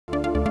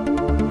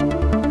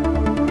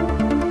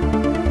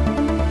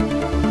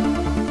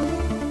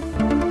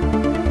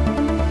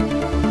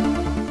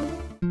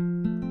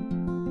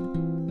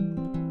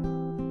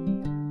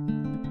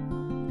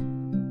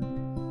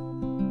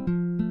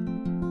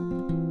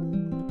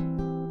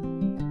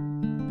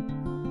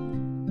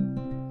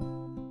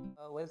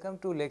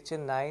Welcome to lecture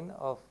 9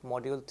 of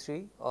module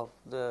 3 of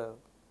the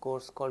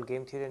course called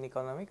Game Theory and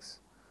Economics.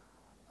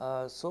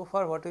 So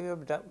far what we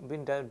have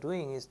been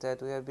doing is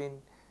that we have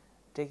been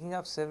taking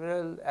up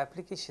several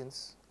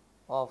applications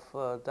of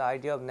the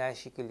idea of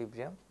Nash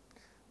equilibrium,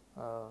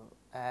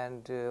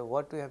 and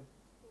what we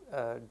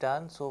have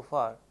done so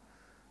far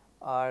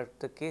are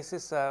the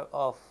cases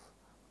of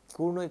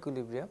Cournot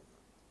equilibrium,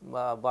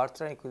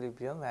 Bartrand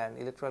equilibrium and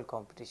electoral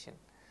competition.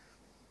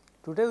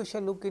 Today we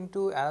shall look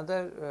into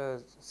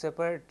another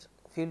separate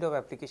field of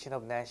application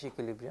of Nash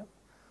equilibrium,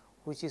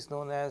 which is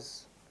known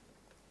as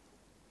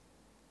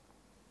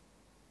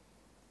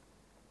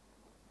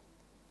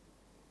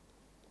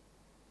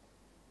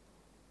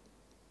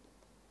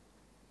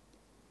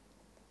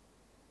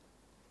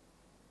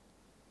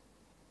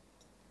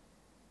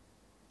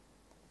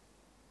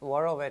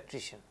war of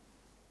attrition.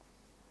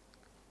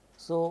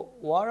 So,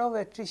 war of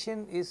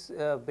attrition is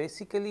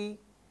basically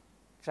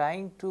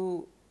trying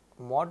to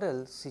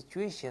model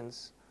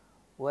situations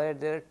where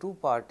there are two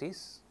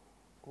parties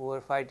who are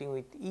fighting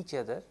with each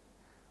other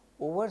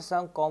over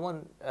some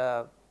common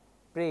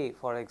prey.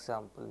 For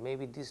example,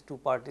 maybe these two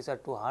parties are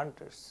two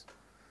hunters,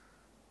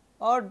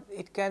 or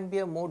it can be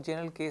a more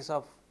general case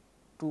of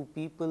two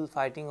people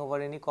fighting over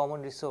any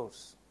common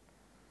resource.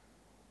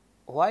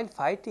 While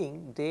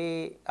fighting,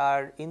 they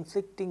are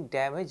inflicting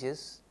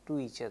damages to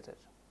each other.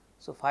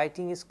 So,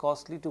 fighting is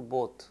costly to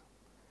both,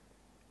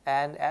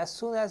 and as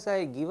soon as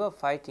I give up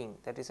fighting,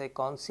 that is I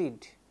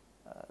concede,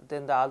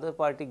 then the other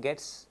party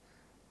gets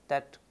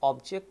that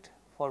object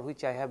for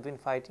which I have been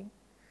fighting,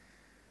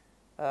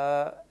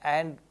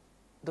 and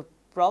the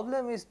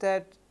problem is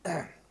that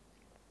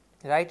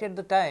right at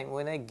the time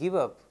when I give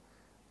up,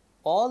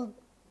 all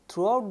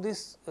throughout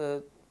this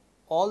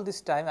all this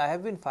time I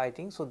have been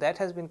fighting, so that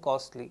has been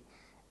costly,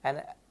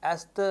 and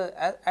at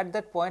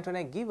that point when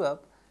I give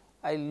up,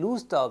 I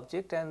lose the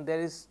object and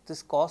there is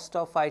this cost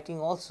of fighting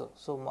also.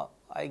 So,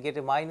 I get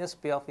a minus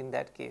payoff in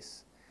that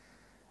case,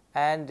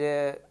 and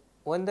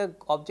when the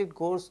object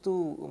goes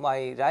to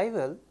my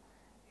rival,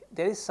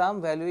 there is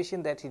some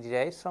valuation that he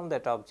derives from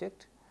that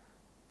object,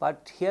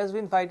 but he has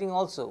been fighting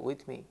also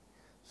with me.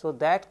 So,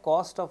 that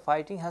cost of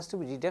fighting has to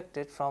be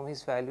deducted from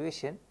his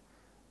valuation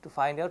to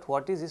find out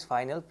what is his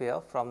final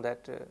payoff from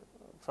that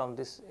from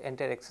this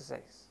entire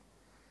exercise.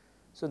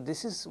 So,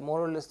 this is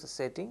more or less the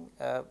setting.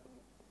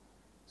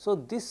 So,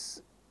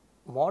 this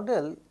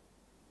model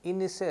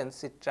in a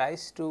sense it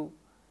tries to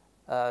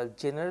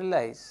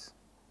generalize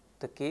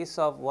the case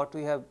of what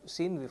we have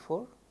seen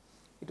before.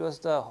 It was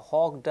the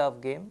hog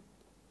dove game.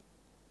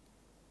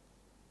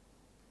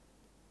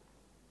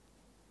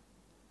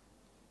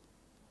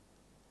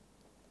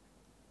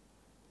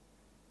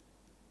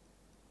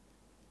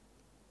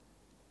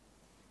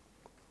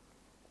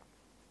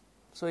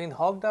 So, in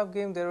hog dove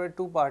game there were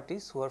two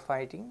parties who are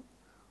fighting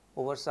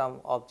over some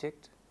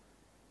object,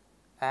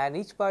 and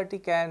each party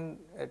can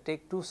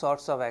take two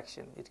sorts of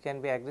action. It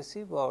can be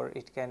aggressive or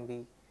it can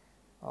be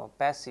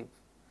passive,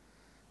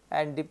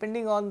 and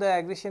depending on the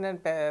aggression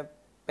and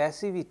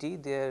passivity,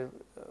 their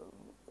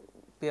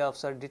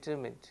payoffs are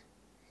determined.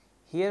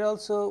 Here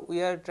also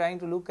we are trying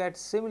to look at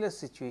similar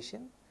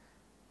situation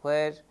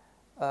where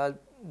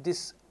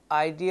this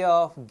idea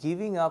of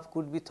giving up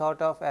could be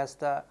thought of as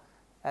the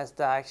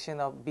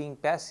action of being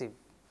passive,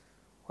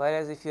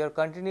 whereas if you are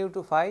continue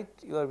to fight,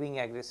 you are being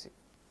aggressive.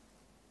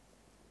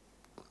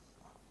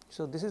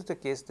 So, this is the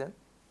case then.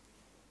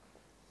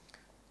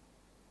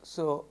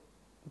 So,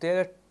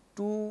 there are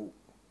two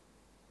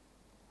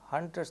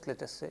hunters,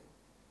 let us say.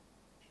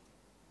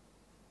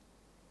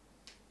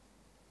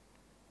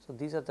 So,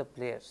 these are the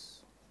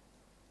players.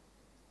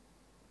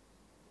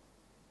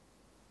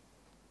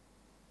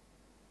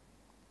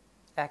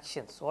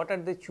 Actions, what are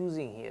they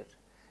choosing here?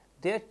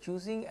 They are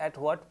choosing at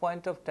what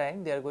point of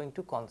time they are going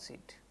to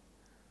concede.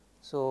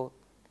 So,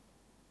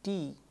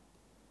 t,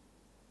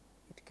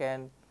 it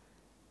can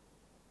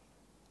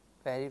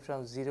vary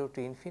from 0 to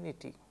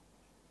infinity,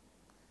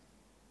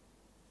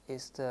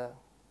 is the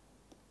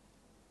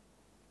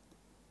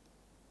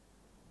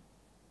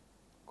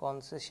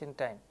concession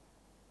time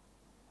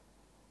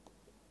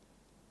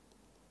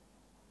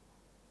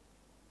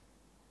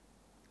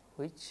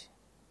which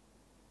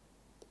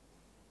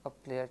a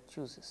player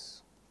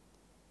chooses.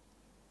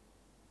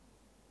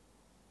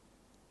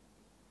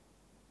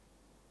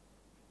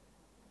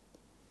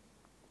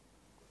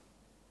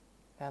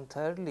 And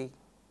thirdly,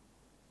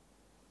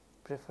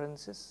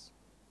 preferences.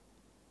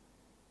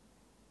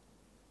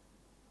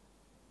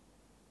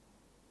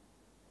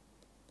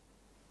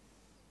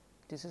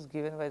 This is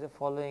given by the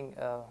following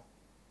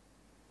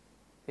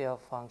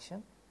payoff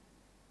function.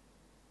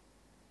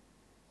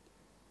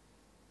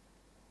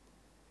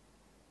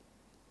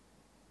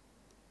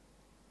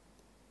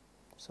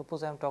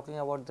 Suppose I am talking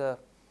about the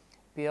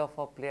payoff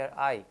of player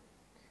I,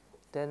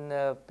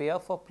 then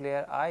payoff of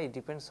player I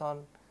depends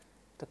on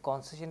the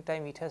concession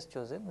time it has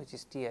chosen, which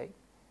is Ti,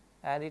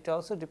 and it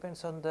also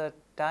depends on the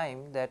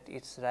time that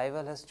its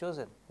rival has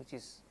chosen, which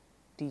is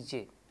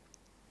Tj.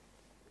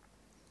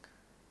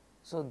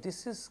 So,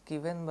 this is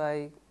given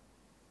by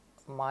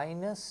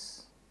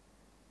minus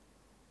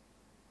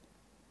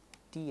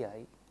Ti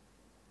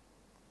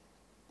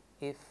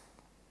if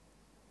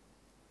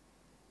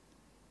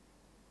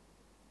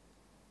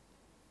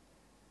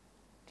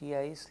Ti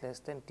is less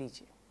than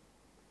Tj,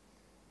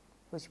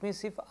 which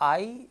means if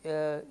I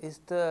is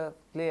the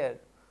player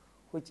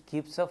which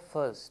gives up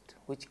first,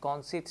 which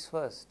concedes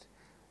first,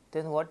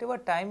 then whatever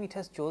time it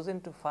has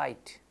chosen to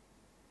fight,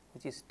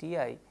 which is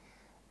Ti,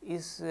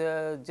 is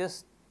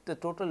just the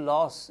total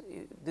loss.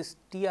 This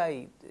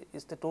Ti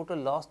is the total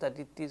loss that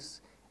it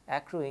is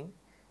accruing,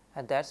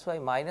 and that is why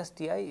minus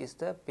Ti is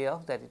the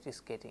payoff that it is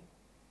getting.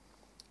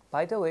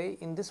 By the way,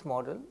 in this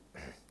model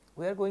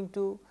we are going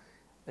to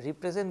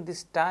represent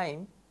this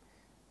time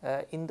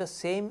in the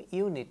same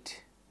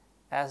unit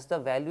as the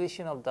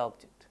valuation of the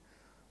object.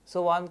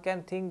 So, one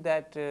can think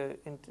that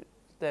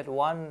that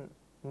 1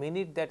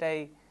 minute that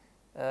I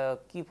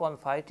keep on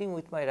fighting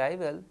with my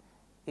rival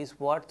is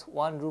worth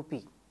 1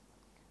 rupee,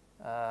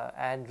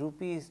 and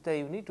rupee is the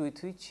unit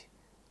with which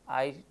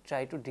I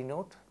try to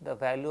denote the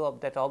value of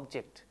that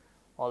object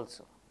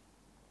also.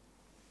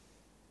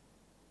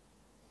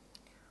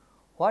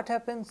 What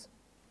happens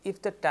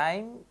if the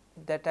time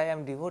that I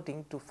am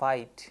devoting to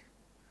fight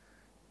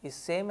is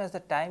same as the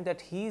time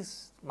that he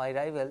is, my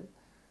rival,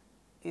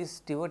 is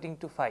devoting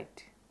to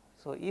fight?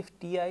 So, if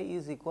Ti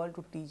is equal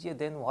to Tj,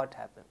 then what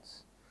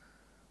happens?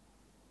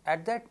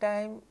 At that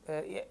time,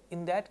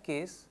 in that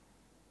case,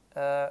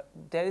 there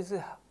is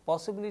a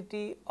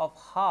possibility of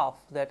half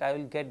that I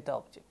will get the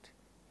object.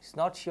 It is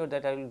not sure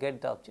that I will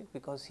get the object,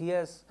 because he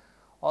has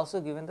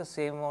also given the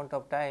same amount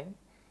of time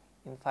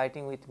in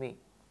fighting with me.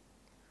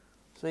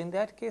 So, in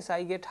that case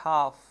I get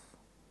half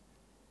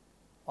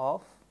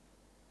of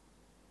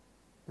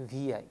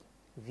Vi.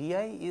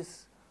 Vi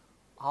is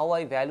how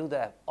I value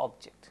the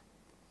object.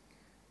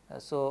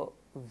 So,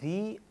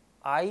 Vi,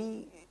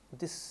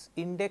 this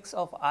index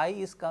of I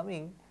is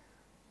coming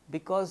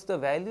because the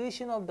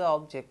valuation of the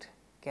object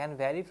can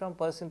vary from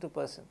person to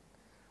person.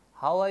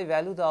 How I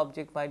value the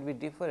object might be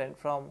different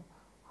from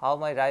how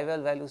my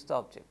rival values the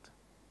object.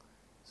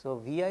 So,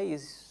 Vi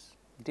is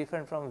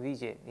different from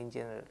Vj in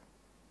general.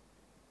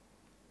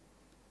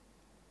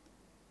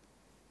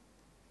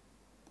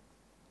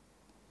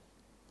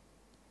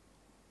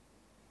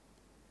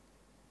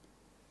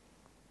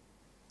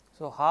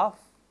 So, half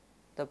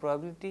the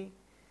probability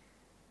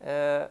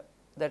that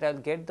I will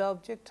get the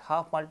object,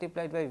 half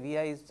multiplied by Vi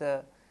is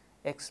the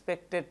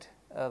expected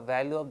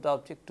value of the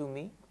object to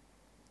me.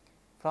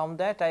 From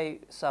that I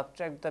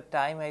subtract the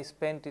time I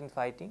spent in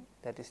fighting,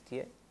 that is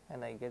Ti,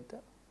 and I get the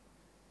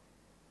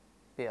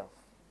payoff.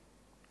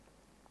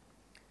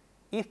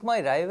 If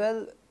my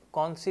rival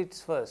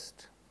concedes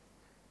first,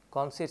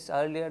 concedes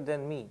earlier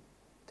than me,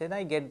 then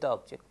I get the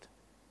object.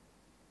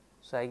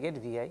 So, I get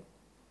Vi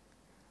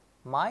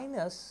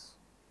minus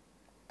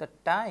the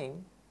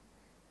time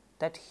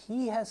that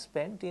he has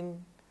spent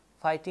in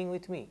fighting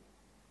with me,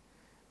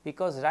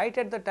 because right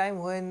at the time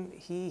when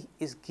he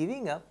is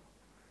giving up,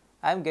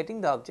 I am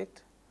getting the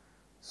object.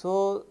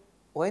 So,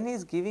 when he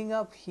is giving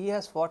up, he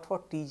has fought for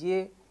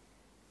Tj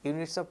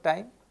units of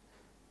time,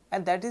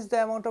 and that is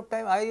the amount of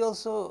time I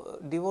also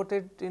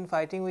devoted in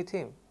fighting with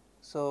him.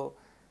 So,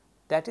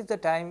 that is the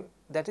time,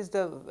 that is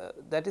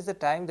the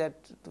time, that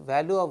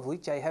value of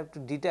which I have to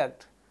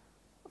deduct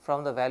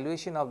from the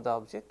valuation of the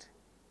object.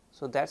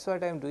 So, that is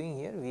what I am doing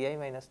here, Vi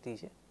minus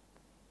Tj.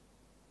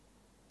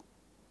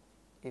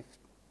 If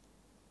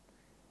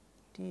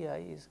Ti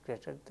is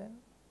greater than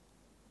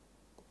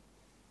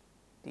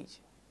Tj.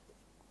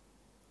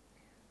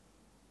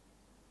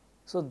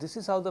 So, this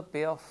is how the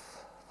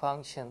payoff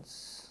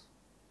functions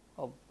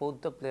of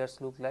both the players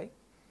look like.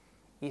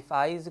 If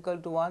I is equal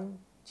to 1,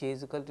 j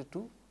is equal to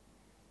 2.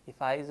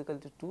 If I is equal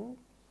to 2,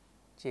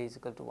 j is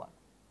equal to 1.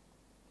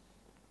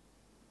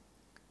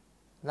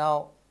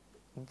 Now,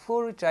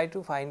 before we try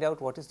to find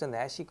out what is the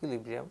Nash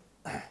equilibrium,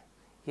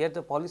 here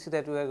the policy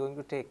that we are going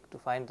to take to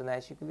find the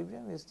Nash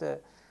equilibrium is the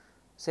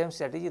same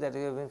strategy that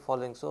we have been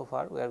following so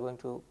far. We are going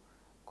to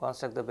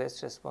construct the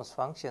best response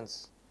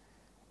functions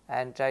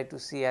and try to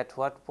see at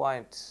what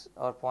points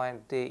or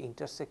point they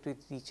intersect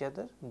with each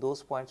other.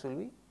 Those points will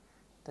be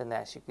the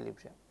Nash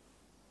equilibrium.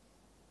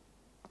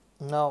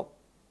 Now,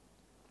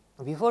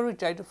 before we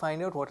try to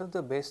find out what are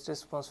the best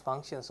response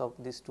functions of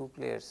these two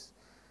players,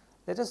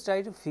 let us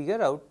try to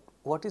figure out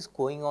what is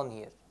going on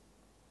here.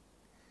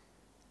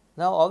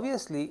 Now,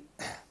 obviously,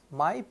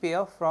 my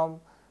payoff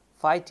from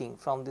fighting,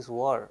 from this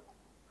war,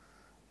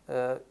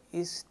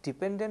 is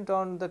dependent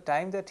on the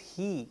time that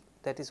he,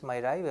 that is my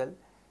rival,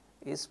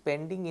 is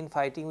spending in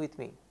fighting with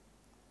me.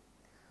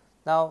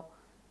 Now,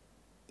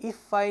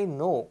 if I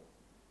know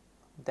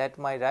that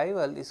my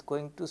rival is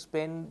going to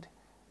spend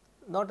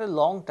not a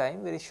long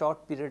time, very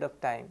short period of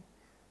time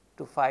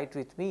to fight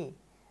with me,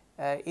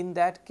 in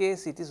that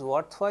case it is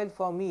worthwhile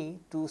for me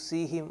to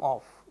see him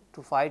off,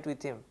 to fight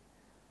with him,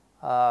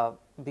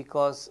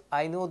 because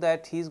I know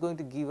that he is going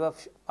to give up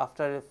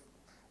after a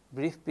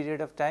brief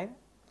period of time.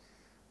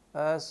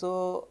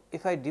 So,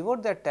 if I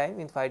devote that time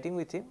in fighting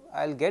with him,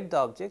 I will get the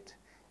object,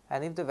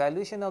 and if the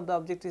valuation of the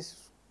object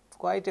is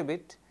quite a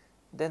bit,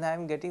 then I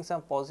am getting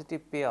some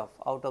positive payoff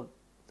out of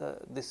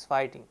this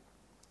fighting.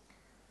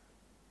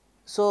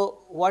 So,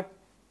 what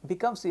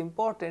becomes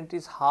important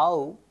is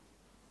how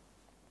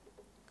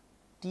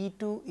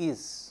T2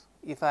 is,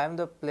 if I am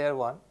the player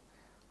 1,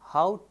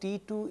 how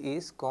T2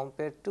 is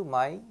compared to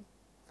my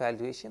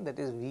valuation, that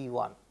is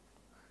V1.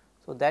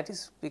 So, that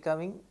is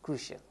becoming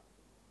crucial.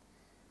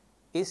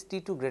 Is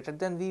T2 greater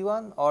than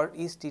V1 or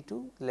is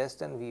T2 less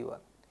than V1?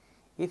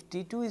 If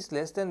T2 is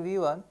less than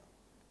V1,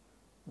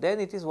 then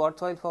it is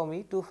worthwhile for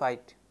me to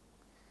fight.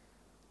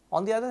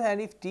 On the other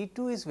hand, if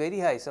T2 is very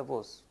high,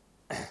 suppose,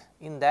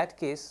 in that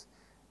case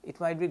it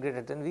might be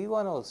greater than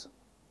V1 also.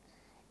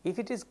 If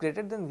it is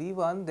greater than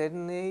V1,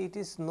 then it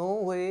is no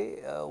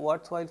way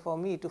worthwhile for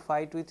me to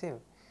fight with him,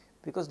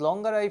 because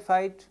longer I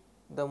fight,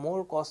 the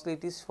more costly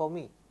it is for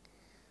me,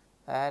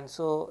 and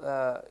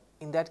so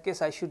in that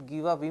case I should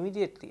give up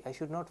immediately, I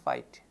should not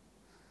fight.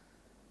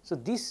 So,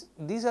 these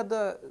are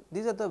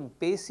the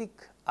basic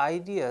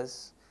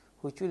ideas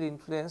which will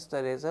influence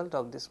the result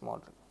of this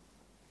model.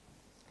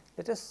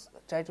 Let us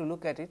try to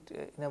look at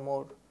it in a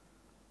more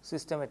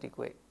systematic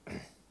way.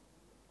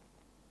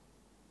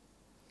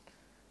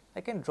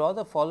 I can draw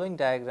the following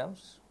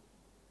diagrams.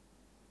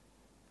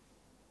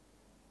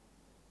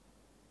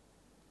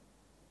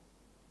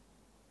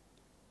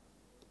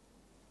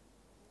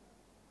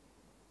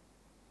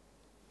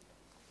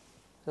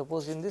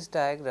 Suppose in this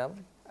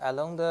diagram,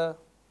 along the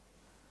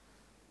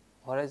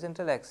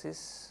horizontal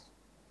axis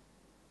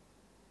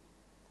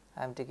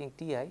I am taking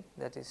Ti,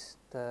 that is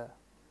the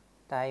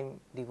time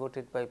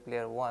devoted by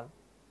player 1,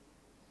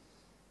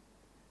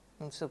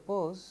 and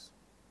suppose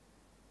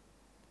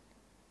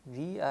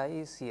Vi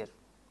is here,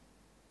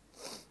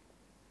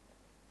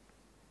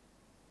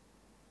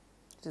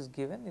 it is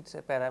given, it is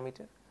a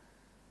parameter.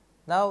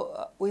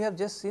 Now, we have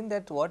just seen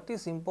that what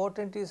is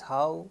important is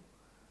how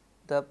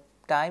the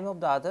time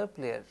of the other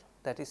player,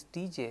 that is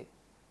Tj,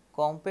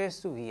 compares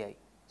to Vi.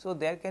 So,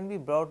 there can be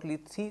broadly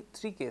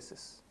three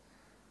cases.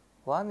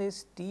 One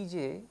is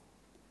Tj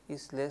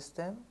is less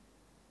than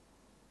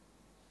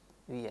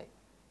Vi.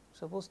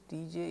 Suppose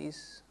Tj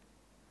is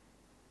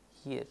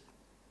here.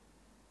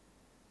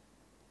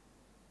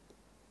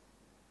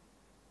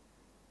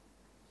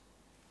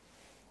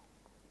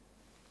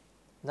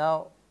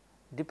 Now,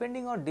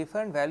 depending on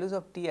different values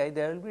of Ti,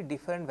 there will be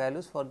different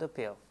values for the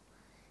payoff.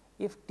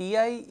 If Ti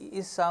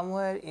is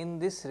somewhere in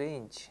this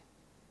range,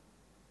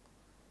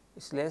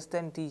 it is less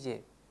than Tj,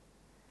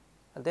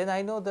 then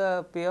I know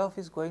the payoff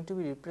is going to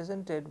be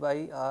represented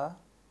by a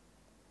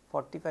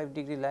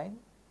 45-degree line.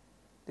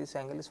 This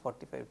angle is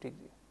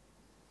 45-degree,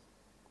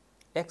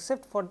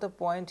 except for the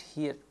point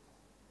here.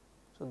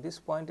 So, this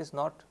point is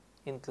not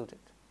included.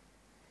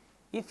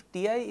 If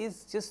Ti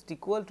is just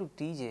equal to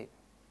Tj,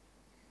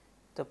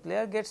 the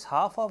player gets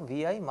half of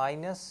Vi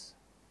minus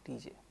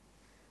Tj.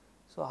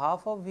 So,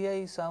 half of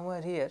Vi is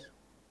somewhere here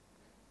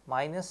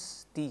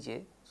minus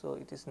Tj. So,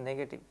 it is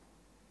negative.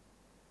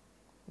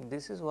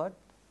 This is what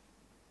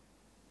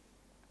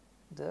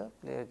the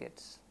player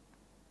gets.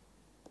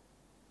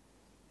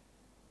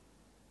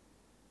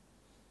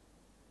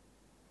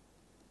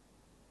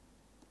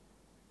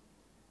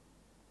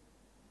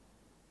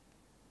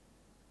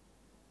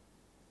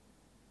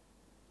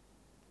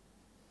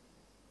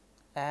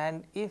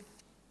 And if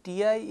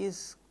Ti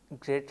is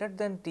greater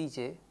than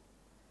Tj,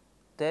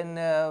 then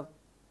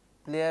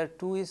player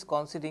 2 is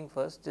conceding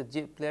first,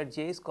 player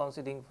J is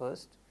conceding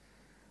first,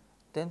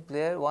 then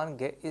player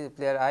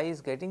I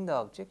is getting the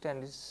object,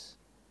 and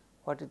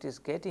what it is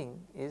getting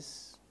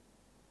is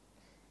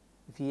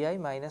Vi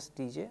minus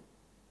Tj,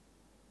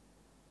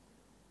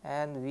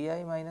 and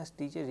Vi minus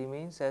Tj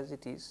remains as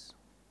it is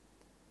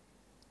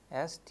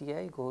as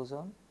Ti goes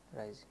on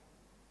rising.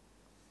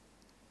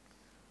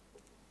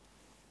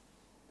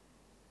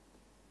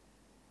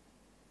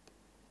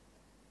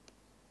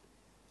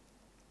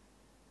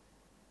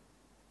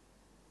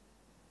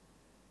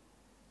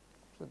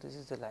 So, this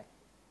is the line.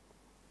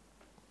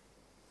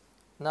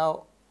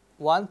 Now,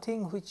 one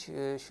thing which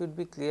should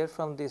be clear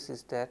from this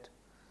is that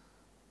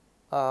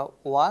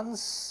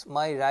once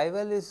my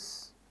rival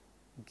is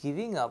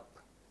giving up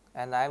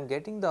and I am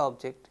getting the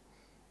object,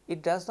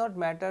 it does not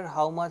matter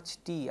how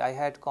much T I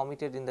had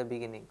committed in the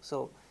beginning.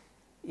 So,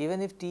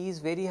 even if T is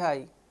very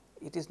high,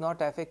 it is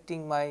not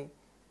affecting my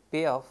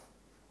payoff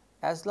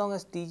as long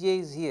as Tj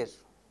is here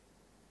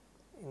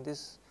in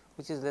this,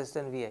 which is less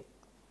than Vi,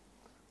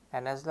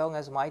 and as long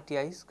as my Ti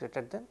is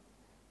greater than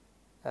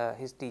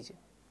his Tj.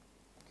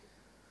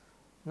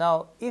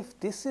 Now, if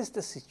this is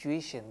the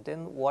situation,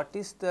 then what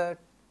is the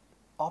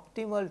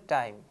optimal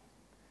time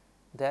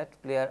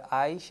that player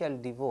I shall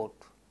devote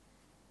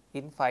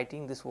in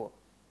fighting this war?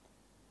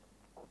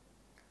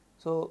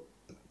 So,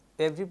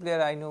 every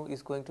player I know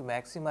is going to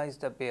maximize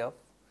the payoff.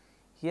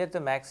 Here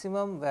the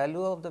maximum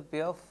value of the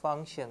payoff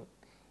function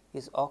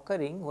is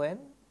occurring when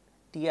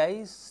Ti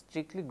is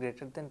strictly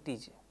greater than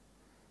Tj.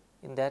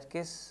 In that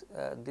case,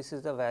 this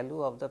is the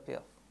value of the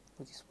payoff,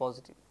 which is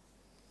positive,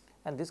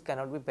 and this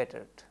cannot be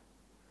bettered.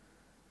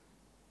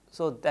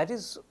 So, that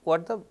is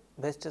what the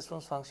best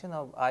response function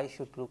of I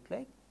should look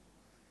like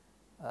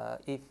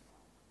if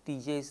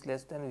Tj is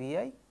less than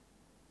Vi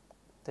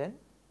then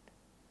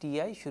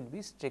Ti should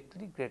be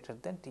strictly greater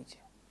than Tj.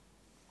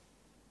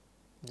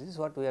 This is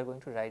what we are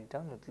going to write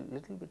down a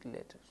little bit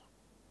later.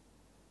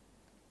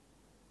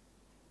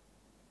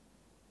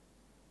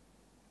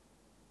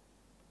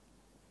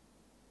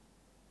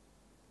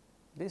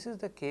 This is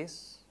the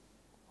case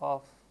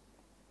of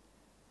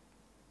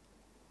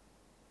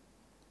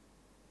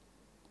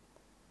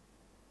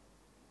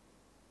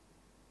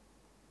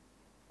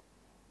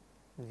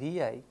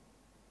Vi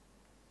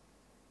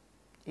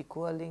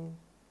equaling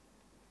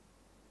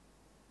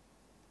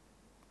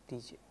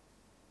Tj.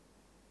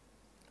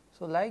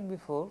 So, like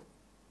before,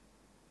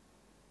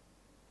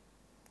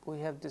 we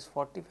have this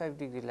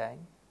 45-degree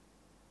line,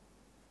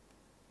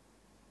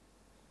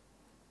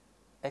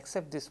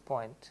 except this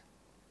point.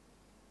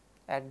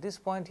 At this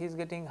point, he is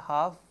getting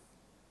half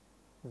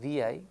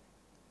Vi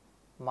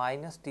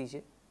minus Tj.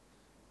 So,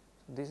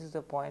 this is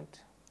the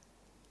point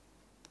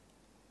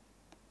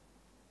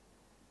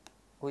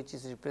which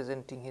is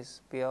representing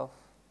his payoff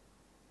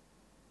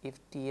if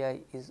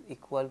Ti is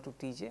equal to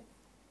Tj,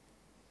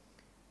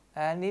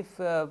 and if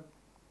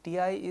Ti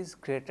is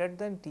greater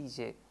than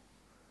Tj,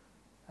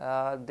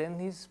 then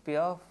his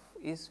payoff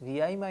is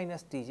Vi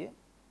minus Tj,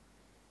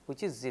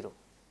 which is 0.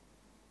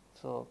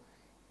 So,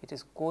 it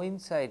is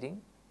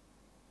coinciding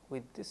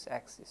with this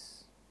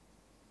axis.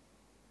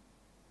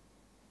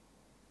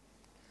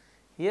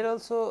 Here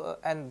also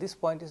and this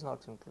point is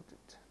not included,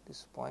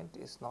 this point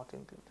is not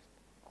included.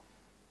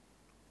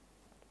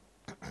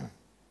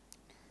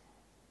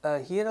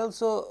 Here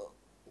also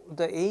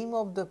the aim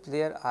of the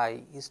player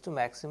I is to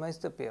maximize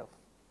the payoff.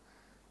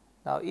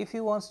 Now, if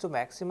he wants to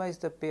maximize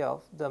the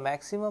payoff, the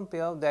maximum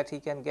payoff that he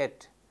can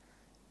get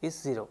is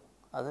 0,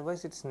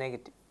 otherwise it is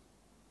negative,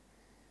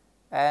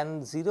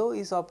 and 0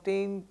 is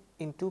obtained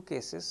in two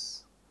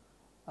cases.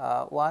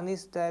 One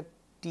is that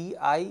Ti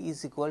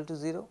is equal to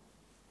 0,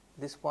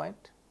 this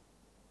point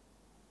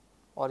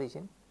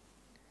origin,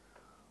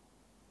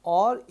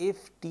 or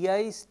if Ti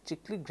is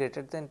strictly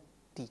greater than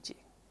Tj.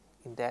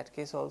 In that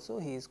case also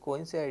he is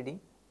coinciding,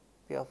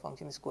 payoff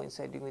function is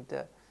coinciding with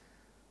the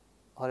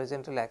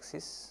horizontal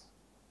axis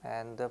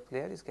and the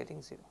player is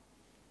getting 0.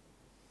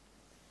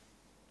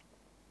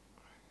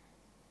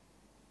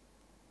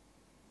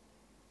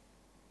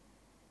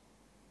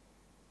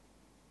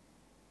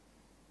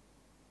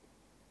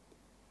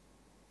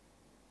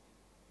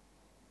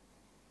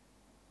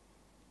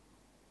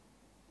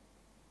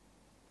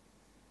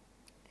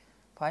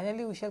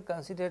 Finally, we shall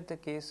consider the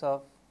case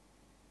of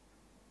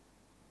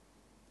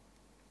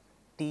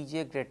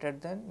Tj greater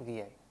than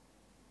Vi.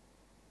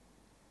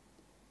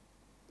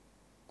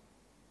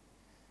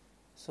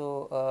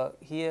 So,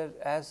 here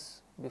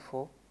as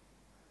before,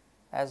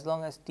 as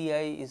long as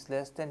Ti is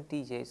less than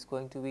Tj, it is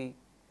going to be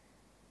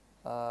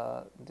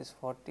this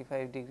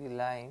 45-degree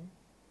line.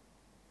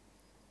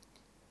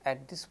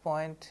 At this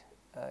point,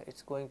 it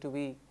is going to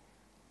be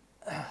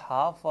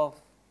half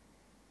of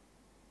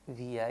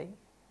Vi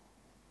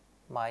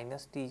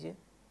minus Tj.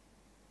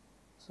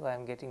 So, I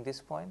am getting this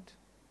point.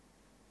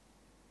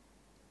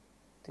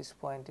 This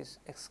point is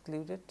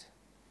excluded,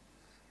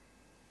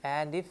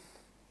 and if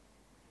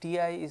Ti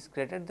is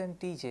greater than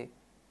Tj,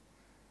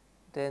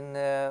 then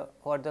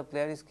what the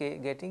player is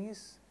getting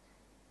is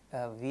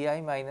Vi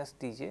minus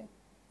Tj,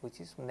 which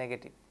is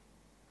negative.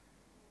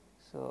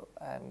 So,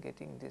 I am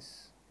getting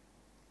this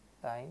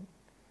line,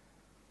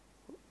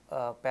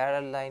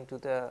 parallel line to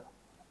the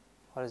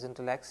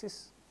horizontal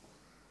axis,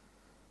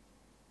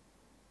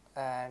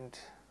 and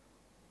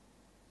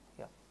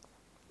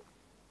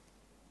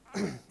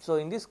so,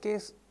 in this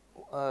case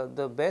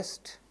the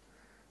best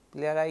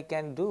player I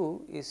can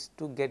do is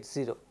to get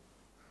 0,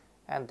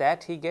 and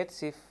that he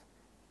gets if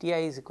Ti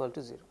is equal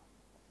to 0.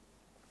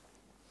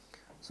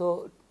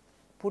 So,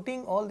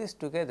 putting all this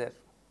together,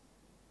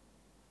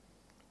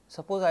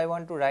 suppose I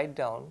want to write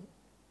down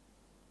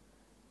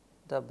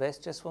the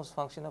best response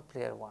function of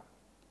player 1.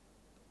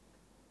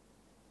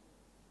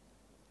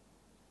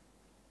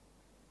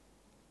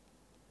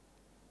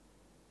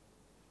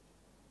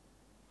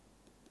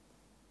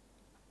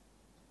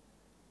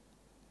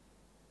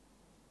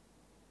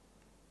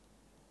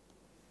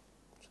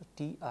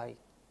 Ti. Let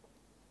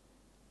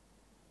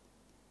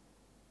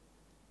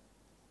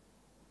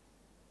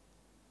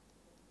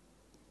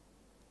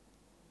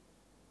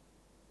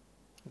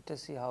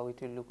us see how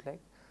it will look like.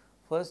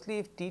 Firstly,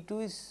 if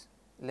T2 is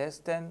less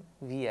than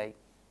Vi, in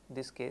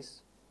this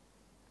case,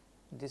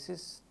 this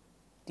is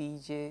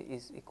Tj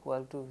is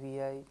equal to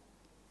Vi,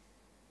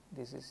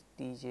 this is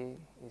Tj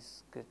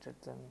is greater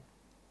than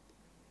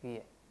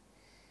Vi.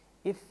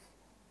 If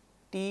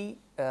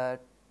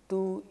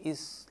T2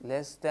 is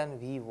less than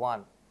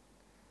V1,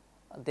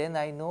 then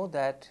I know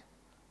that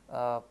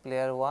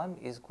player 1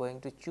 is going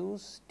to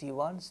choose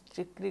T1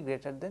 strictly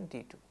greater than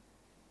T2.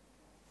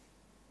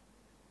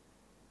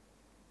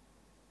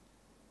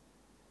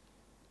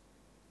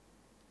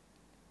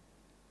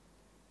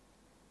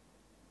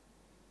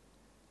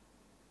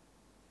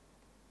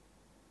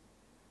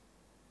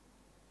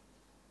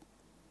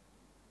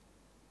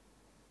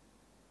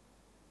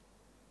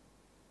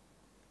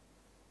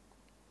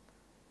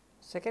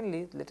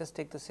 Secondly, let us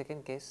take the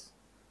second case.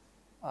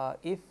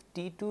 If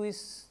T2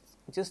 is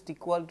just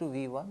equal to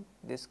V1,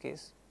 this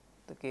case,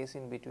 the case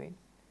in between,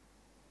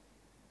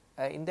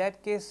 in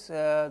that case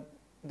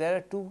there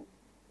are two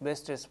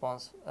best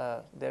response,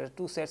 there are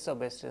two sets of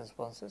best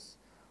responses.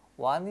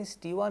 One is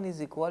T1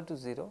 is equal to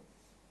 0,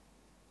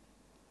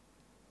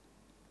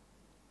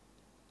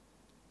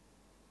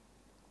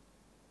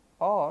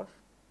 or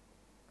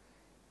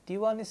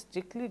T1 is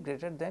strictly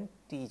greater than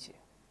Tj,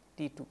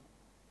 T2.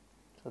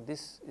 So,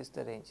 this is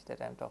the range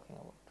that I am talking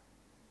about,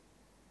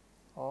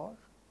 or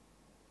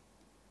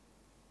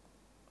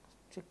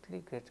strictly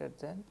greater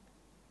than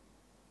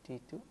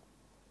T2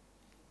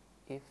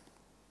 if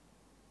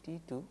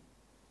T2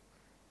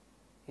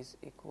 is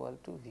equal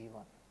to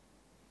V1.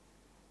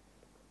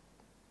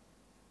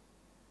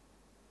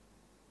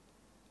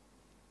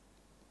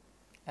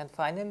 And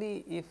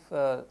finally, if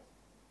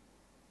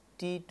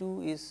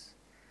T2 is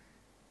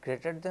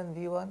greater than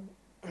V1,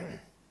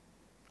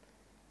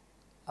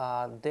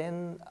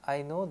 then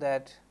I know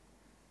that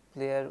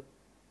player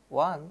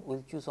 1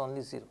 will choose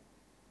only 0.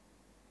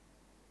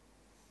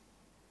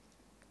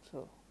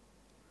 So,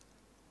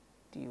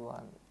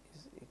 T1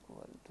 is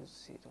equal to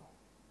 0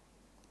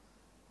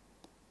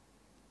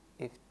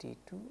 if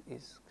T2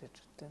 is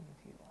greater than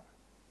V1.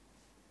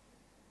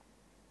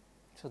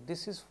 So,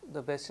 this is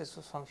the best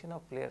response function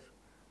of player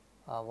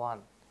 1.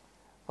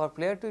 For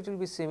player 2 it will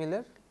be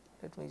similar.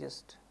 Let me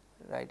just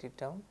write it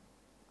down.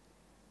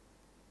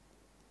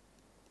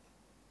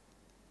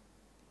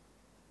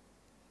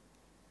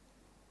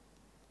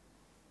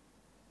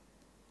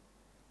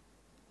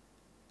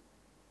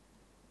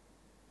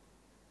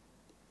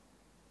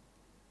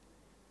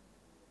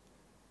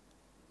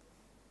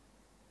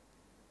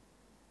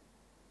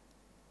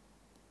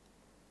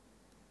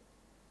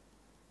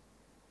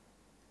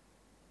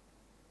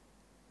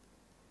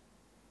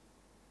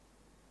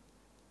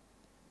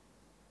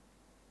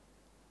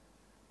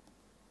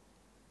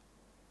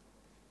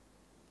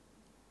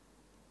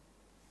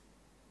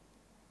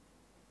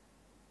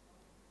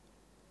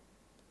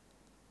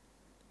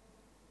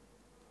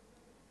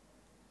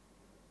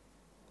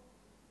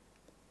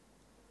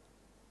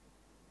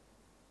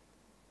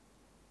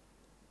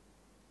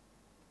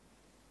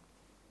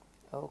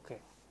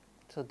 Okay.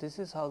 So, this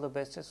is how the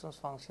best response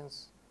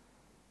functions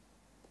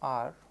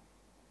are,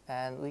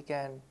 and we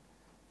can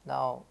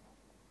now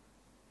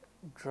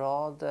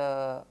draw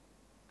the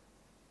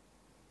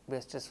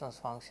best response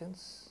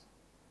functions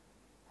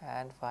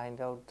and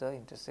find out the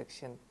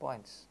intersection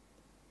points.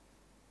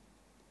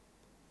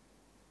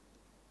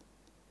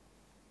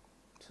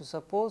 So,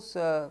 suppose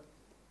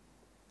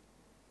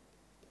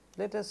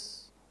let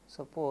us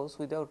suppose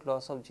without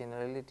loss of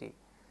generality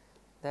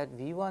that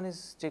V1 is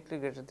strictly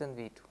greater than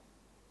V2.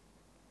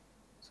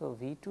 So,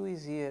 V2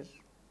 is here,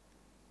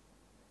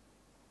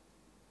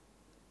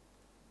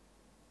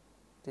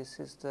 this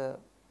is the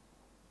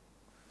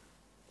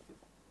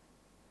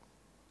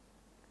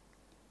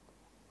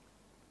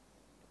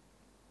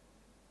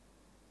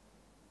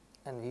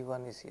and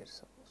V1 is here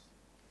suppose.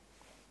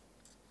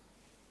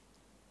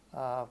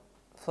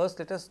 First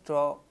let us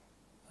draw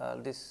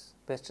this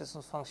best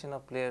response function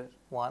of player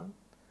 1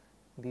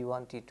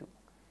 B1 T2.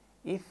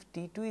 If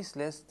T2 is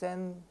less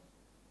than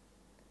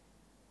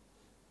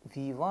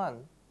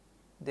V1,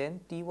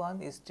 then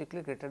T1 is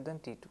strictly greater than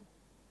T2.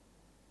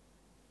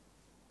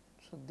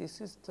 So,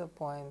 this is the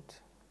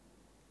point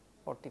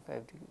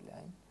 45-degree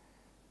line.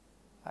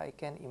 I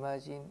can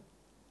imagine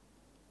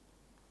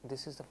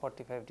this is the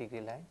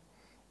 45-degree line.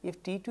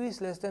 If T2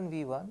 is less than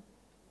V1,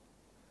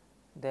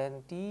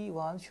 then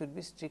T1 should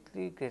be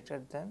strictly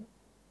greater than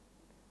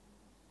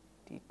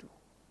T2.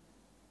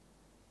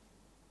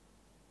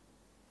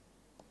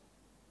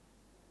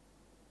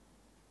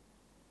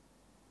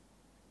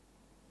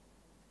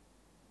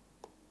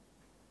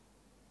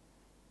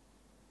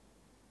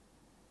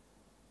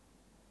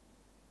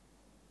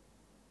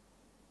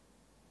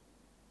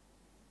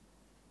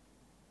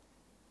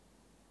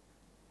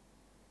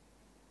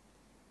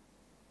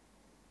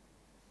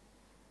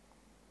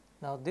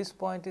 Now, this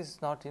point is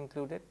not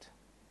included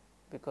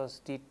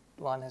because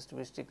T1 has to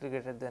be strictly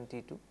greater than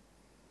T2,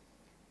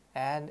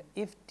 and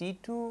if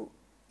T2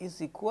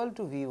 is equal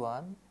to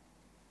V1,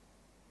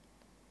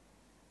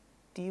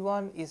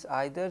 T1 is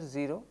either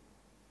 0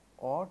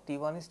 or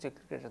T1 is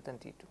strictly greater than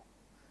T2.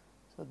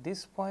 So,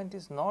 this point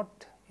is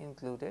not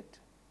included,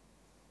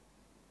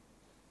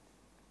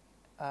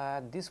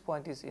 this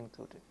point is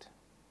included.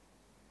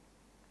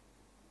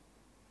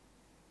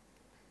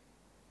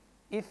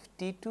 If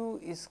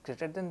T2 is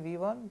greater than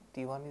V1,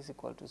 T1 is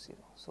equal to 0.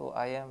 So,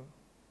 I am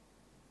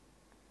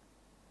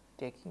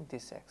taking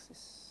this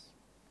axis.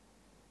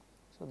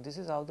 So, this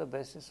is how the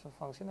best response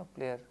function of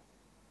player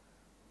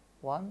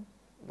 1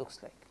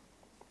 looks like.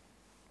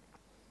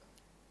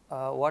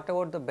 What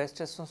about the best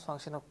response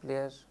function of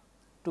player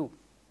 2?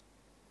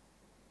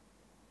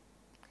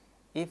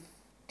 If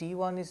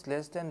T1 is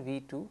less than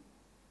V2,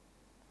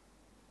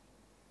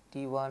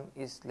 T1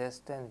 is less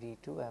than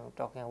V2, I am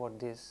talking about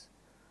this,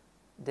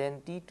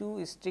 then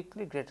T2 is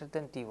strictly greater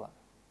than T1.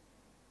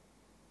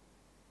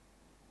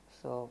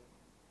 So,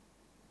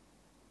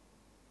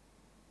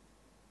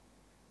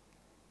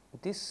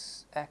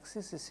 this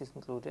axis is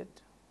included,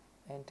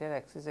 entire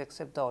axis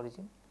except the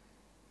origin,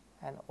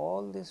 and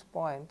all these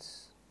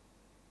points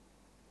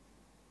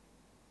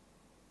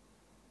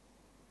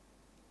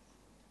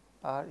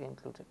are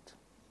included.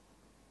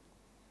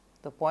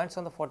 The points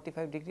on the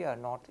 45 degree are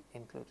not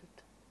included.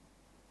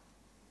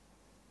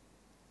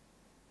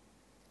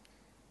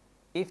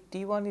 If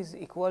T1 is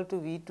equal to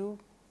V2,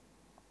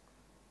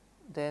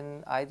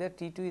 then either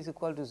T2 is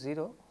equal to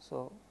 0.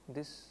 So,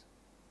 this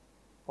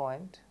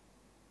point,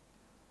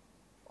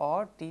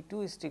 or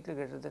T2 is strictly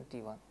greater than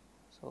T1.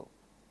 So,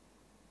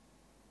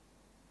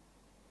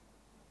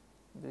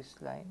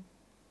 this line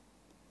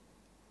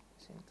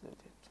is included.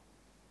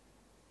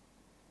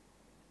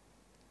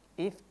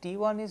 If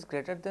T1 is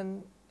greater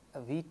than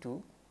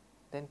V2,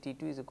 then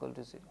T2 is equal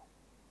to 0.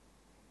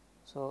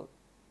 So,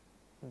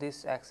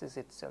 this axis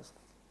itself.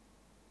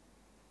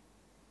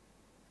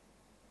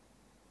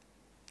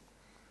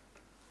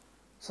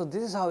 So,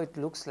 this is how it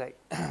looks like.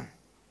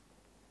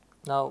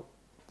 Now,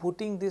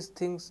 putting these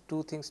things,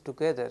 two things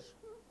together,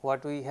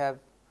 what we have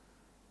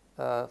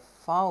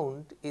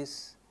found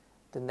is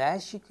the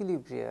Nash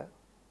equilibria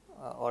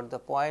or the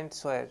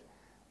points where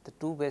the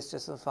two base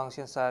station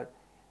functions are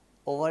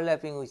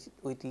overlapping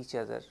with each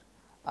other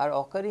are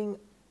occurring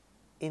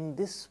in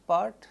this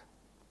part,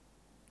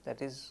 that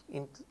is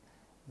in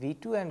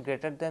V2 and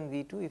greater than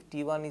V2 if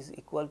T1 is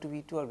equal to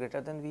V2 or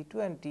greater than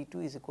V2 and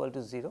T2 is equal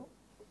to 0,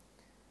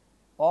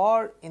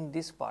 or in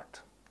this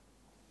part,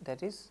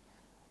 that is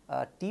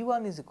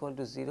T1 is equal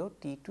to 0,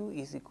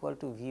 T2 is equal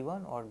to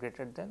V1 or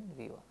greater than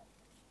V1.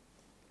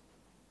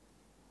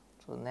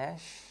 So,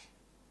 Nash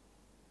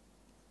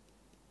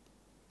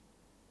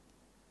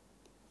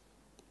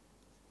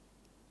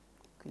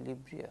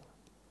equilibria,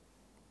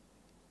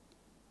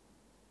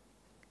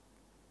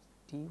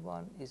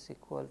 T1 is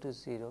equal to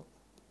 0,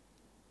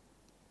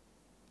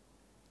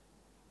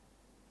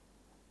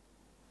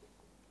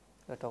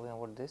 we are talking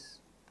about this,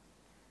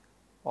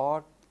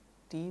 or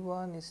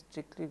T1 is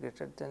strictly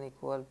greater than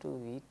equal to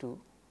V2,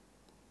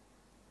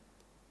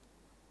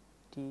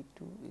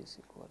 T2 is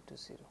equal to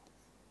 0.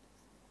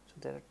 So,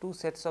 there are two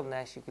sets of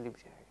Nash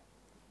equilibria here.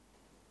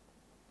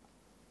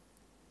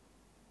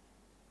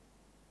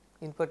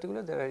 In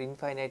particular, there are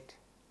infinite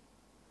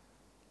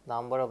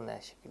number of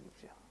Nash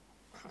equilibria.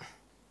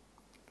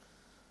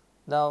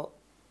 Now,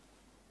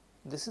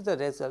 this is the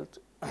result,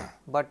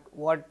 but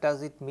what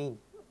does it mean?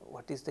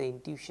 What is the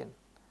intuition?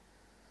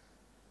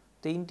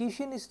 The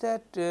intuition is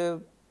that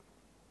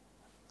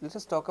let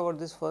us talk about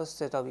this first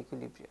set of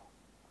equilibria,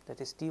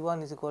 that is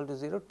T1 is equal to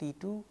 0,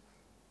 T2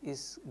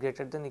 is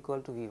greater than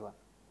equal to V1.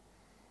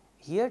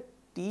 Here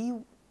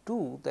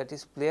T2, that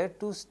is player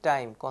 2's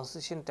time,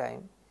 concession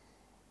time,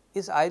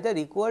 is either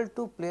equal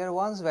to player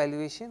 1's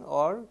valuation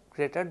or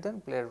greater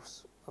than player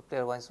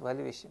 1's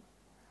valuation.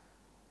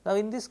 Now,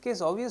 in this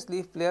case obviously,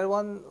 if player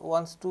 1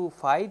 wants to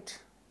fight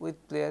with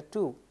player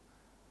 2,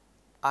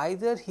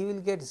 either he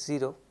will get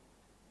 0,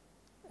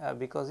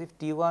 because if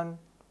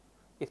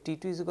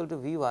T2 is equal to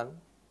V1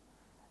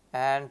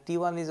 and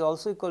T1 is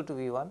also equal to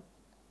V1,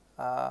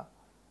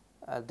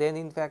 then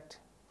in fact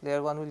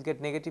player 1 will get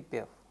negative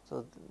payoff.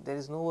 So, there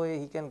is no way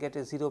he can get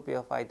a 0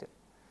 payoff either.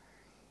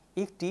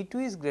 If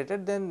T2 is greater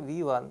than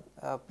V1,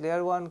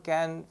 player 1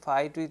 can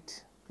fight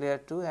with player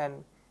 2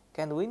 and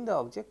can win the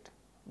object,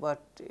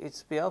 but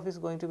its payoff is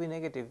going to be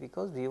negative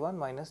because V1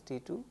 minus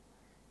T2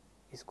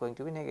 is going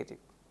to be negative.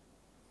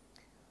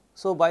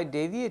 So, by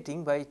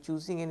deviating, by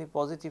choosing any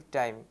positive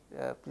time,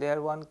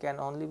 player 1 can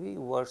only be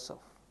worse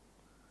off.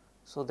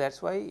 So, that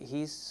is why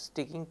he is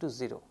sticking to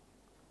 0.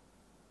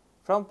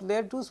 From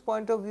player 2's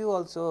point of view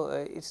also,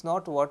 it is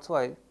not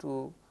worthwhile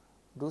to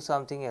do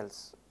something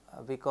else,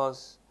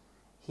 because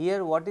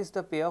here what is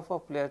the payoff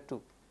of player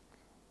 2?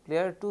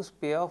 Player 2's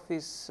payoff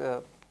is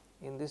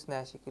in this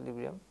Nash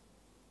equilibrium,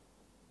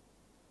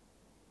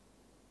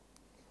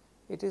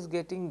 it is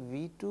getting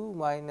V2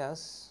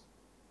 minus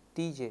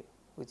Tj,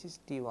 which is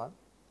T1,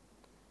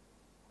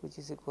 which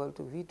is equal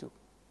to V2,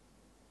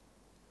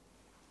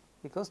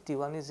 because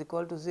T1 is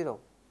equal to 0.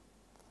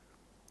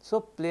 So,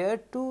 player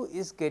 2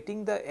 is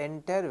getting the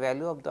entire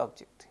value of the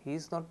object, he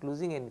is not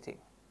losing anything,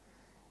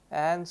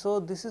 and so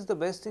this is the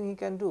best thing he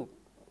can do,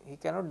 he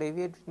cannot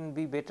deviate and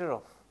be better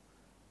off.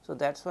 So,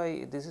 that is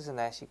why this is a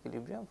Nash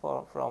equilibrium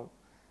from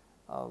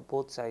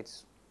both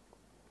sides.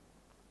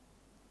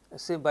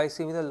 Say by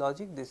similar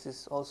logic, this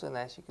is also a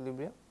Nash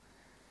equilibrium.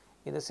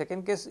 In the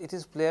second case, it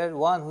is player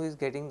 1 who is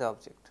getting the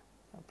object,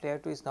 player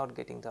 2 is not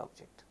getting the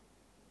object.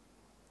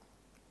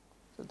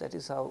 So, that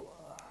is how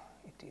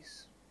it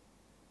is.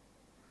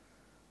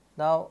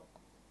 Now,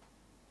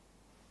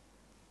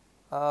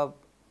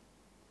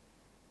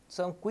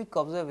 some quick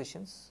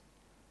observations.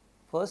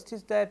 First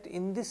is that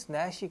in this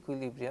Nash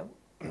equilibrium,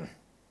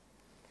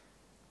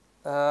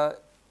 there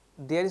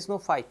is no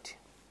fight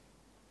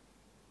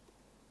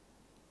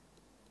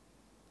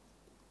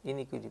in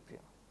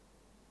equilibrium,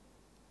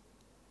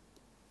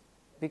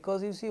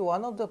 because you see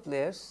one of the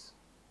players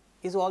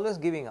is always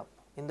giving up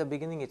in the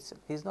beginning itself,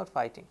 he is not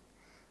fighting.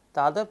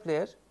 the other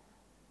player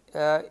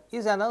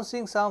is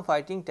announcing some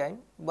fighting time,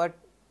 but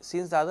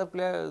since the other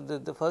player,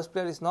 the first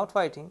player is not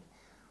fighting,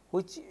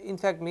 which in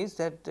fact means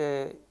that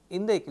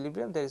in the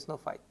equilibrium there is no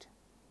fight.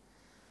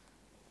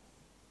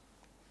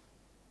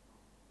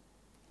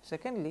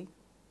 Secondly,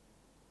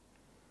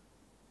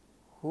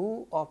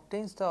 who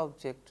obtains the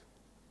object?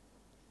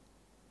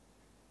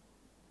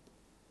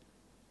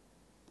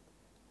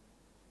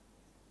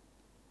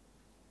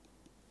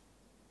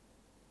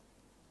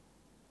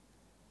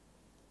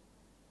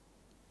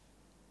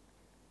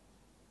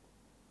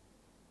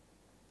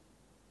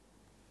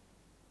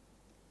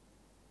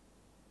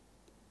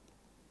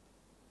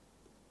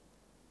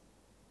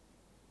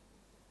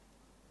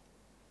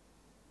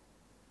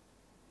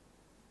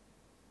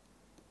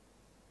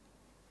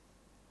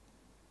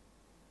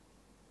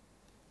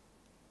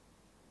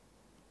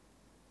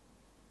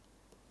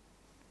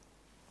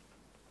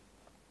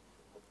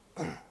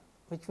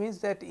 Which means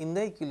that in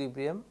the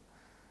equilibrium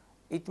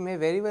it may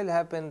very well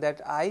happen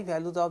that I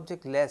value the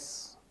object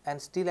less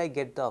and still I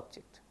get the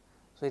object.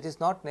 So, it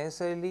is not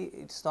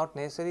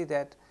necessary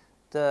that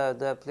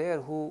the player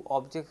who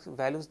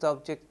values the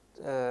object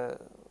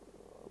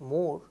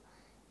more,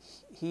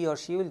 he or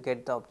she will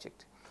get the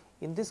object.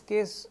 In this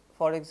case,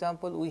 for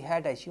example, we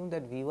had assumed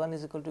that V1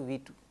 is equal to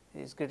V2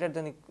 is greater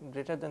than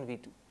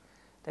V2,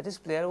 that is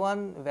player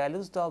 1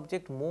 values the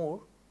object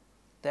more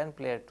than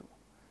player 2.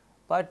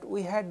 But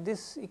we had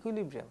this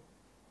equilibrium,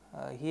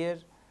 here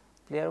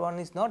player 1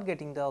 is not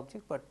getting the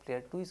object, but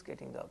player 2 is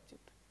getting the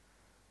object.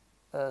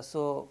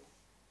 So,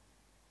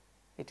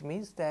 it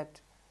means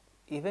that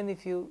even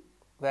if you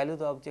value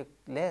the object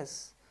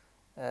less,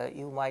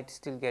 you might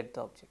still get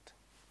the object.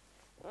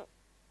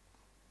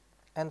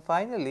 And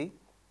finally,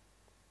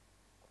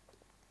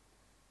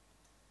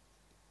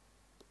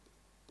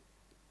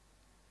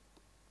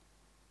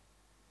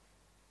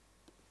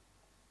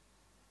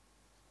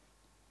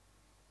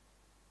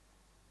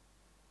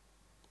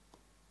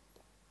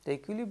 the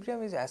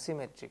equilibrium is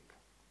asymmetric.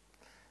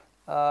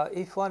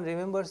 If one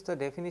remembers the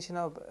definition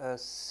of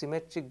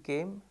symmetric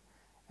game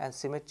and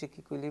symmetric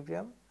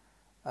equilibrium,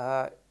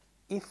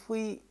 if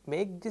we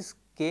make this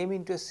game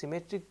into a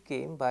symmetric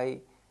game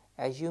by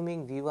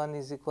assuming V1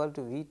 is equal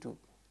to V2,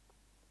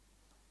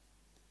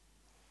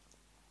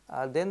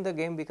 then the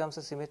game becomes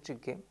a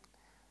symmetric game.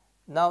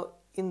 Now,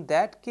 in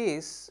that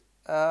case,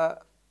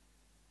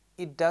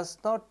 it does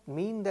not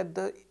mean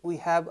that we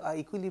have a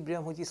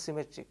equilibrium which is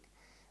symmetric,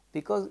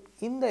 because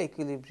in the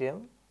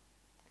equilibrium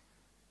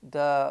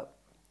the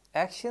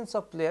actions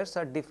of players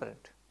are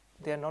different,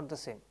 they are not the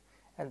same,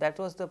 and that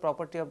was the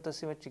property of the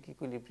symmetric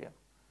equilibrium.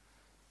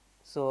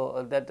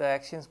 So, that the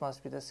actions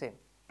must be the same.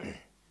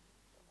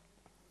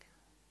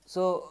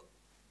 So,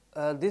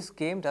 this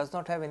game does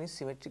not have any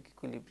symmetric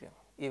equilibrium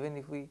even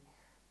if we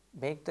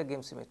make the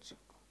game symmetric.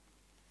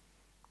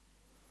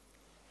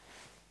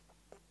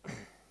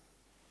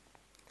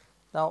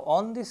 Now,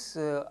 on this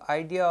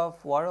idea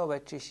of war of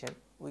attrition,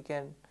 we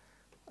can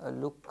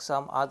look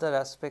some other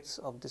aspects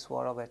of this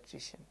war of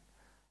attrition.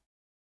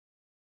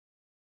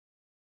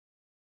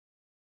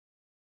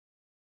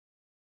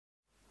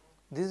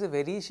 This is a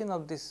variation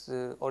of this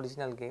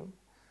original game.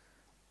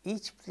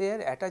 Each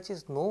player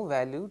attaches no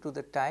value to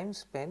the time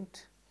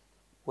spent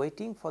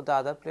waiting for the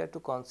other player to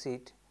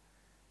concede,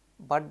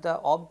 but the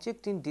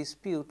object in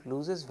dispute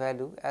loses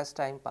value as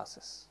time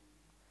passes.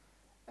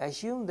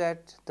 Assume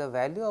that the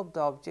value of the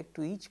object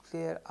to each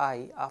player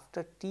I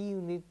after t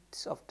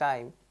units of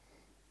time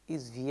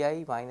is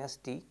Vi minus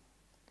t,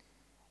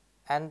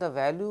 and the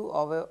value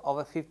of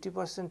a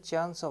 50%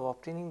 chance of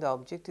obtaining the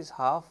object is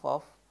half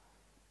of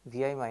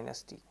Vi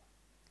minus t.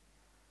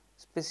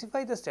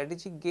 Specify the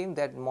strategic game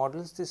that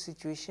models this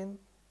situation,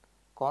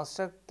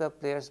 construct the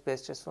player's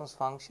best response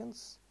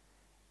functions,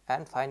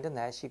 and find the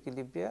Nash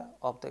equilibria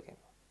of the game.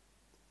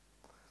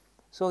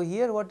 So,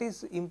 here what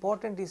is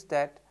important is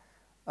that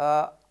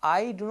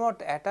I do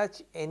not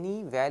attach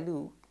any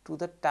value to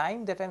the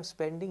time that I am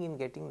spending in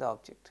getting the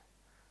object,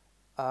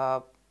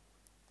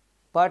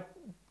 but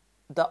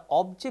the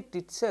object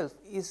itself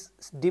is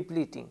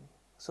depleting.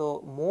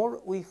 So,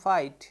 more we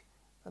fight,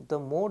 the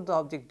more the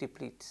object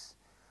depletes.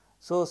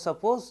 So,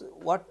 suppose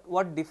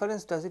what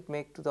difference does it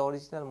make to the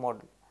original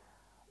model?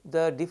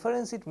 The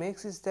difference it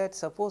makes is that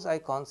suppose I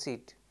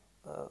concede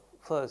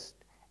first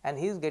and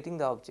he is getting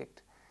the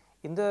object.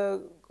 In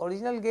the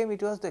original game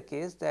it was the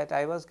case that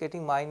I was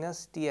getting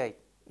minus Ti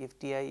if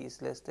Ti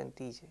is less than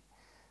Tj,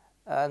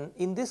 and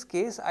in this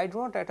case I do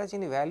not attach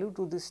any value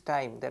to this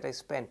time that I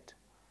spent.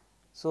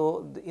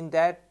 So, in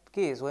that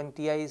case when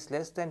Ti is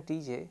less than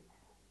Tj,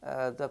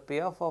 the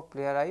payoff of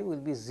player I will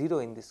be 0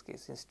 in this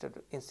case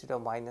instead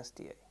of minus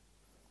Ti.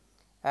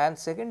 And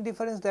second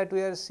difference that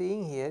we are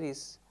seeing here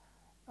is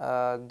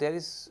there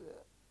is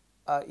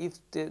if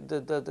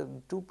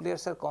the two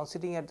players are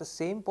conceding at the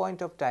same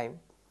point of time,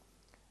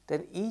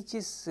 then each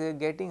is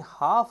getting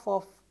half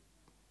of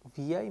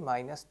Vi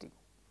minus t.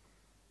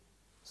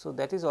 So,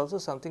 that is also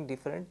something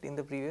different. In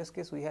the previous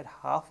case we had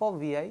half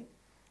of Vi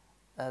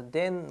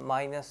then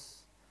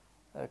minus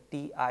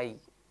Ti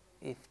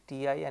if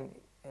Ti and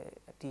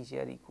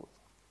Tj are equal.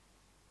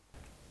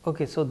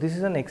 Okay, so this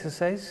is an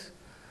exercise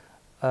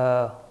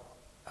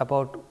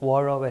about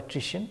war of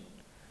attrition.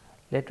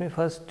 Let me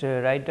first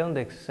write down the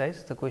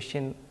exercise, the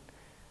question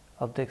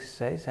of the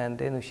exercise, and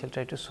then we shall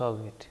try to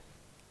solve it.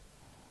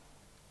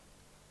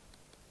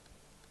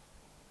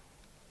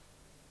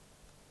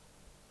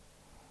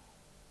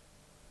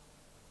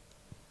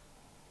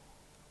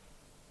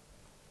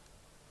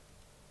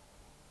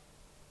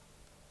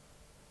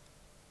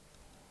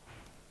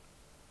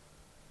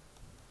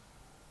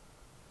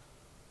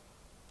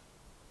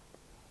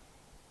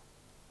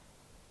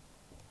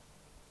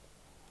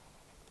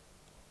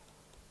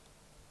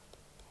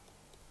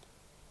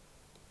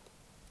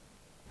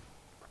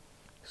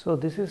 So,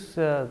 this is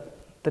the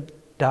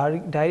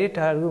direct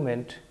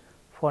argument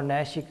for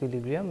Nash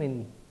equilibrium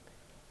in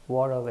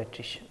war of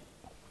attrition.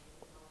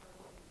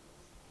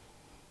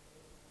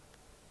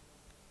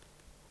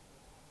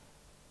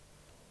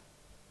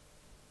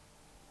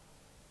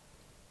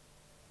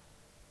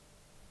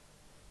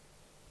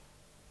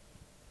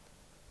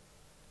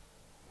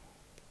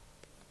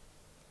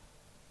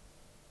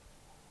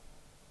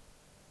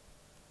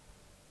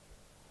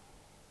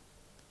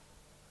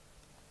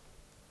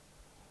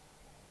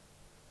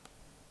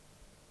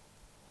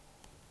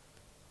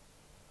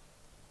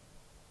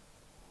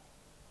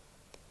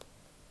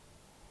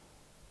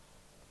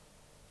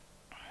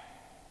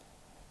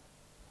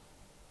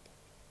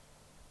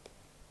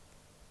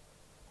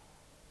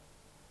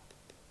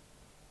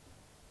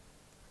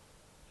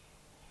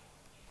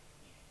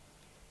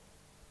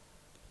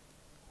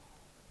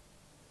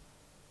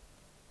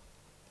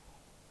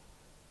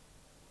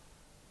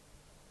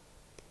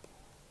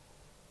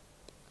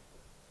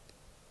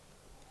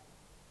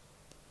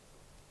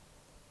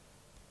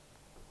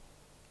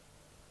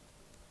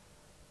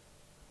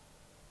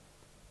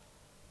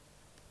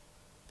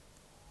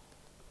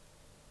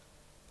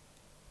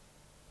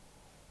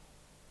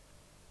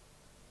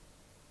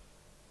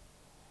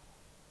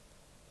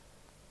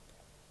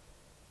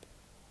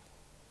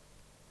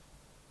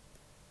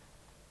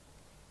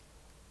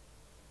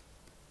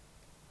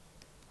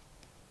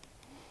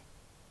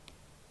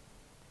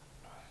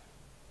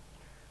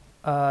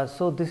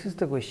 So, this is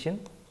the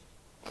question.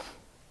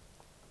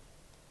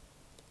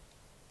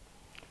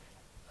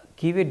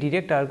 Give a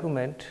direct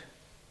argument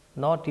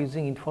not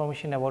using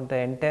information about the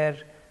entire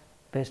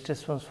best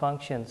response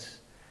functions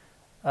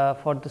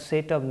for the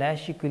set of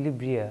Nash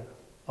equilibria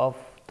of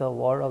the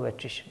war of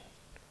attrition.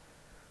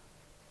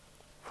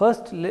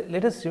 First,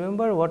 let us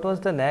remember what was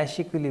the Nash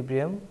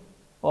equilibrium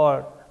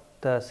or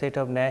the set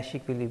of Nash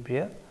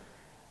equilibria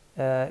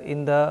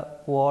in the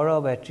war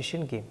of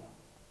attrition game.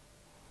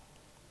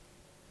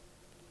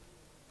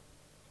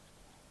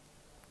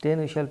 Then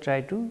we shall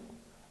try to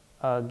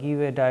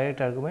give a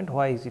direct argument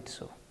why is it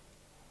so.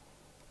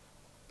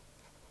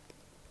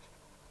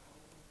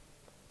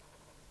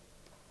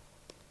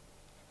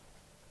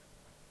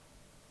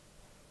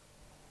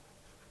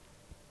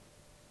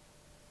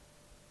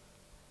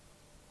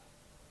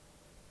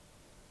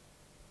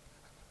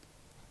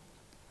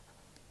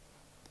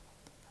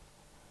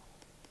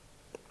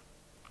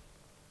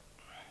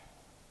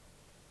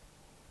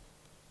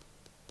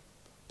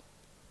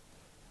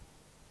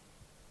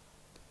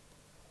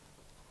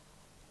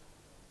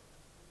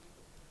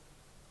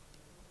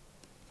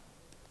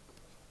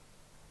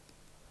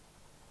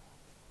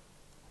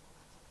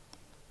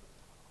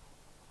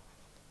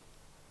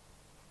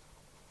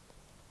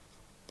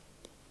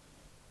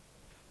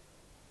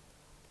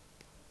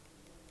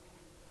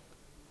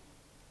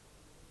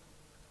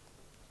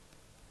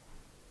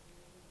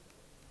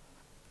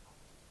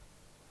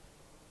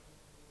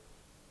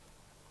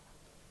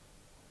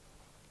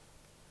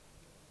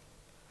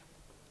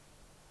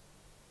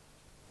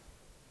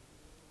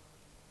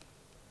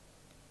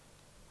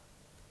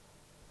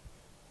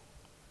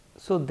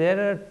 So,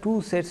 there are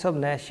two sets of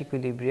Nash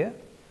equilibria.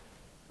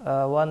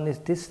 One is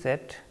this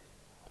set,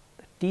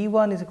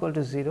 T1 is equal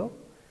to 0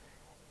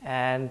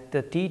 and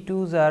the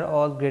T2s are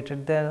all greater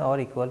than or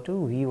equal to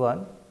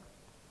V1,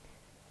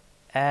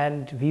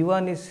 and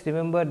V1 is,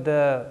 remember,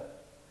 the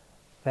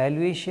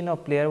valuation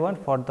of player 1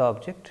 for the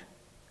object.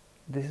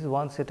 This is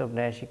one set of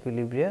Nash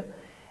equilibria,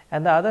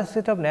 and the other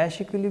set of Nash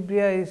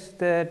equilibria is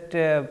that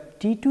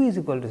T2 is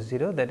equal to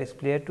 0, that is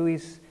player 2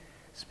 is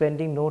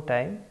spending no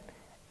time,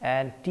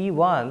 and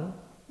T1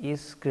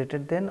 is greater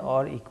than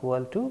or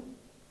equal to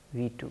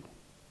V2.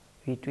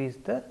 V2 is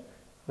the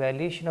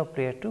valuation of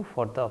player 2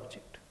 for the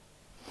object.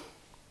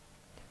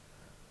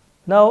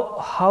 Now,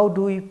 how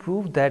do we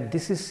prove that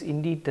this is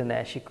indeed the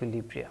Nash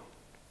equilibria?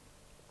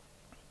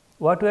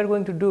 What we are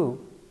going to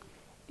do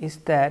is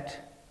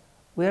that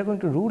we are going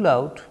to rule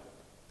out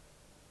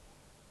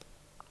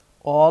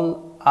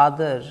all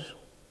other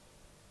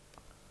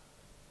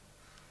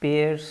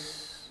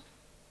pairs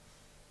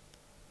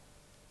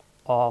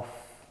of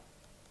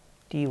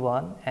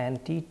T1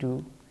 and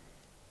T2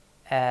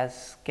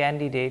 as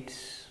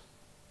candidates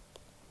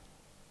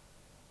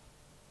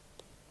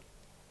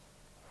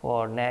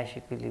for Nash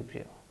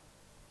equilibrium.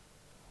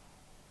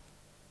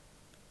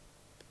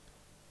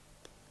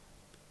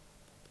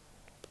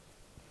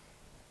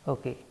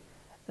 Okay.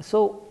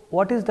 So,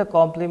 what is the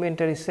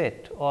complementary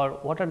set or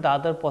what are the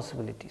other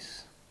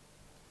possibilities?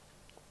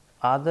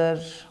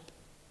 Other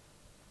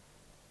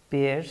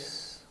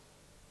pairs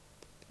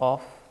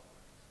of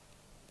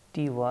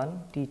T1,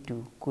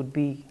 T2 could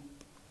be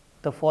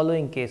the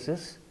following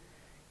cases.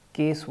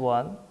 Case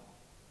 1,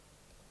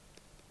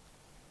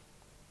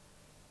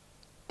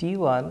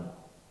 T1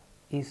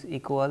 is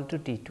equal to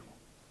T2.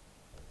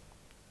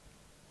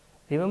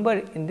 Remember,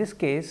 in this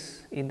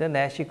case, in the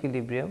Nash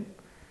equilibrium,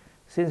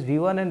 since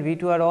V1 and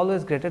V2 are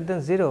always greater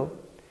than 0,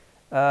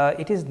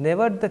 it is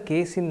never the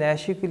case in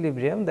Nash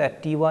equilibrium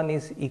that T1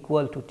 is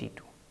equal to T2.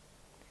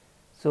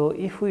 So,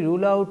 if we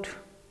rule out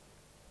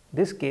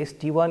this case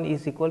T1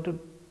 is equal to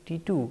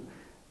T2,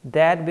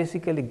 that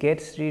basically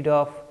gets rid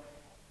of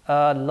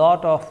a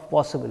lot of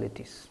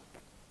possibilities.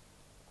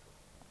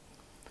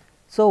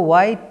 So,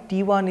 why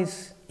T1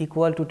 is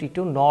equal to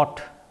T2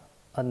 not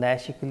a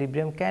Nash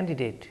equilibrium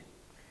candidate?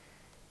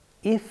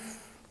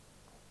 If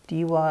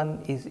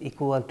T1 is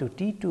equal to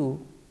T2,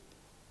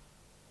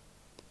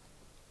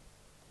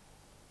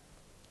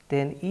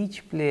 then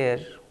each player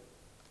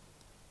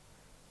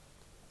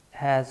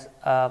has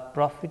a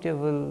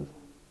profitable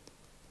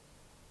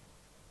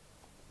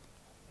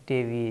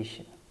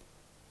deviation.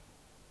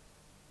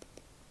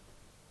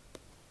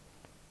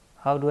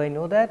 How do I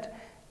know that?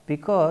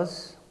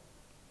 Because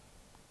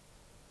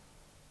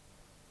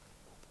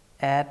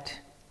at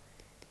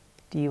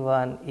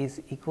T1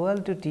 is equal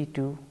to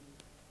T2,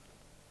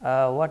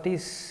 what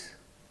is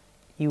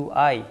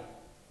Ui?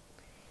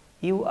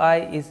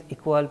 Ui is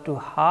equal to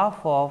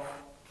half of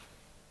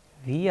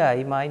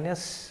Vi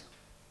minus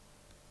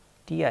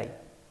Ti,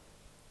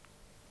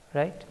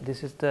 right.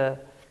 This is the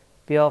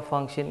payoff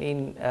function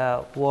in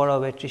war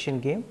of attrition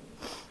game.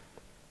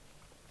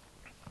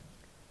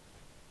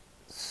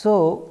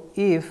 So,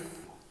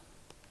 if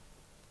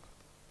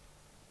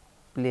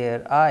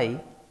player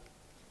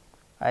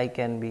I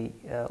can be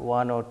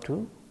 1 or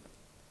 2,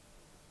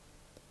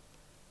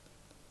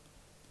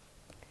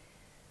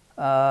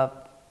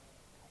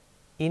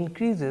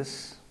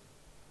 increases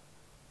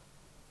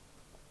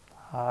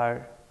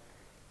her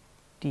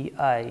Ti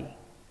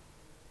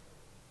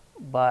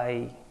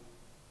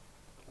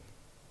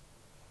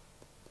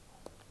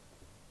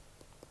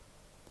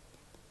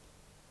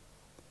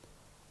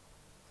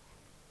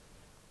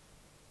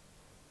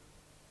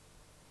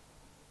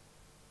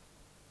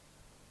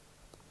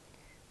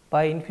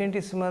by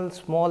infinitesimal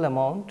small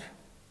amount,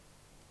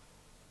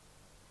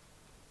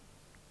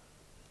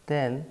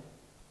 then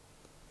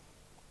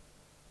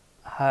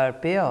her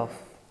payoff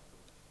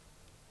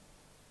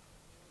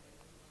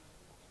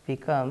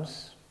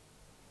becomes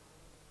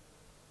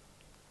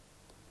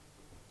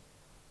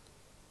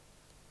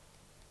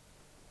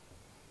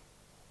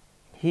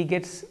he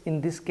gets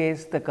in this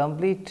case the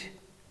complete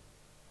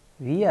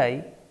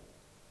Vi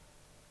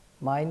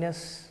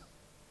minus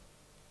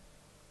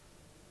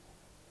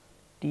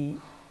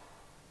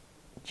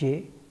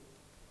Tj,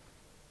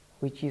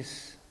 which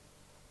is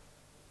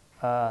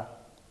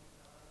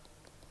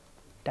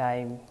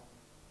time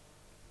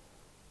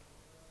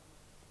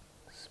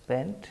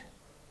spent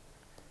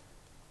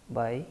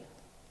by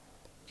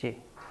j.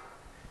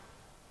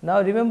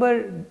 Now,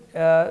 remember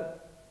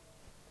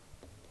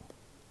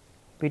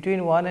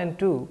between 1 and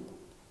 2,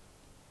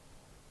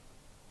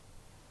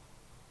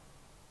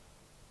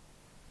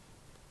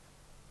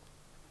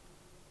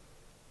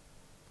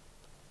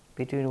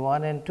 between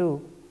 1 and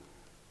 2,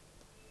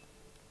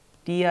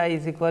 Ti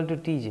is equal to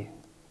Tj,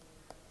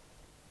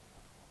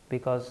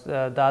 because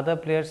the other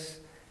player's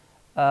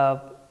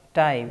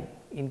time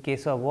in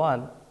case of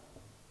 1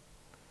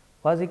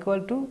 was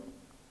equal to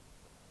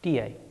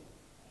Ti.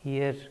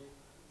 Here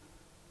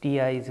Ti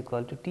is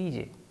equal to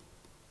Tj.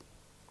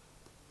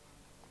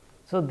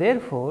 So,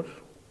 therefore,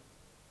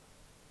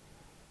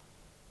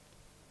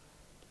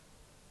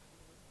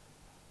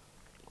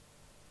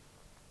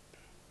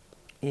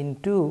 in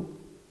 2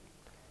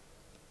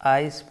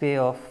 I's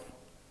payoff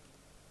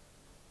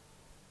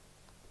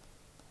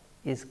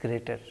is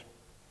greater.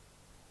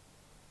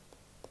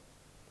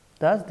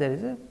 Thus, there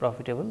is a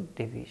profitable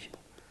deviation.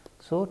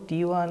 So,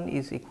 T1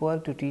 is equal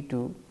to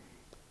T2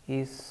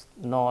 is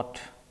not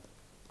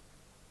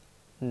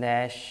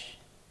Nash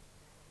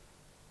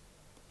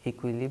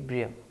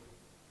equilibrium.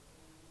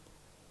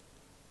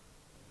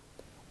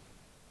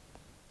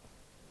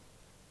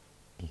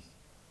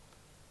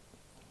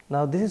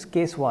 Now, this is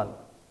case 1.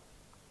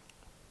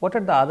 What are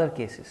the other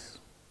cases?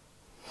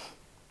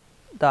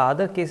 The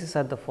other cases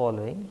are the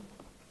following.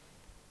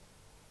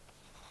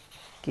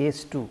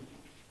 Case 2.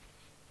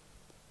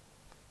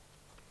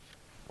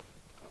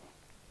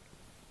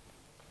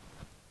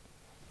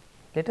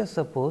 Let us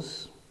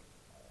suppose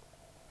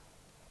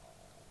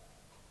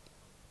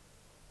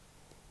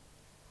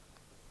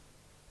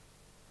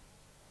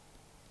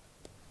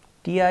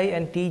Ti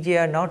and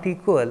Tj are not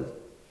equal,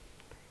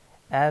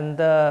 and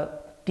the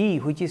T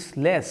which is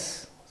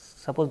less,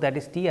 suppose that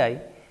is Ti,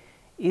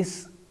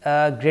 is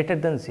greater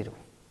than 0.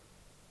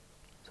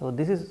 So,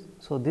 this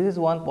is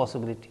one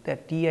possibility,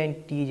 that T and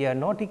Tj are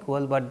not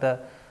equal, but the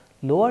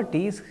lower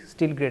T is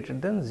still greater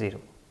than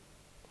 0.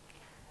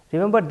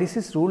 Remember, this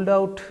is ruled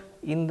out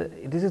in the,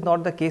 this is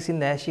not the case in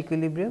Nash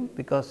equilibrium,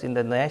 because in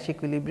the Nash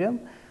equilibrium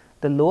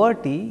the lower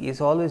T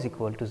is always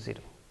equal to 0.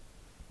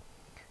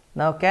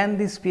 Now, can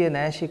this be a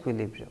Nash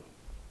equilibrium?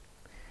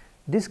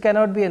 This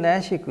cannot be a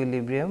Nash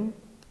equilibrium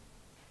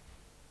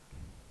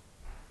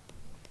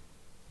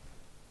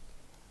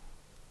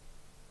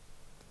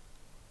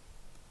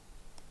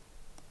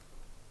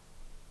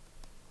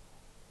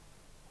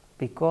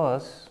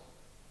because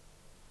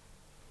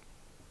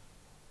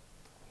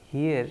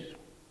here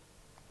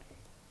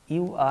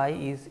u I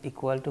is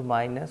equal to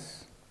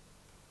minus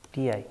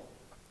T I.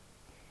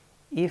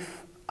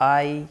 If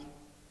I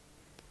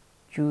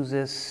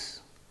chooses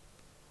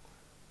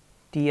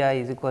T I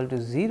is equal to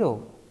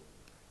 0,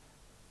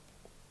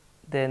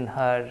 then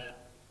her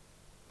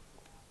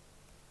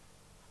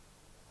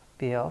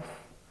payoff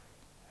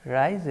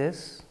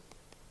rises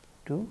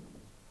to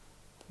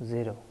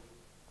 0.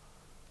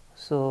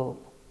 So,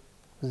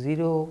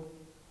 0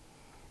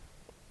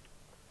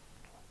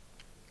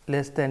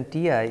 less than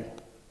T I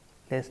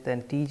less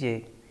than T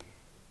j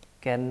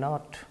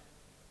cannot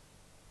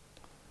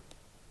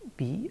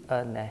be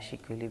a Nash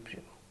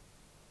equilibrium.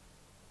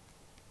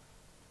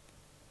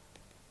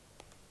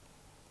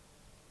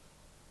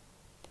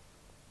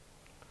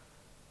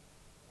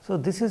 So,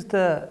 this is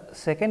the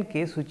second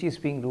case which is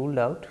being ruled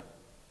out.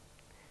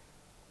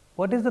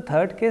 What is the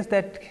third case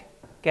that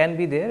can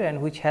be there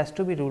and which has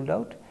to be ruled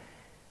out?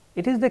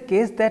 It is the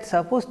case that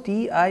suppose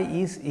T I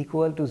is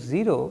equal to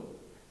 0,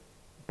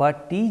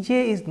 but T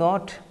j is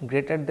not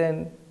greater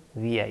than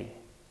V I,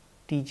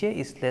 T j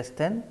is less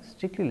than,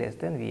 strictly less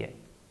than V I.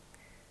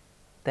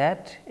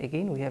 That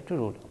again we have to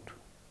rule out.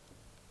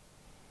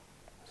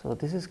 So,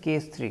 this is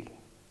case 3.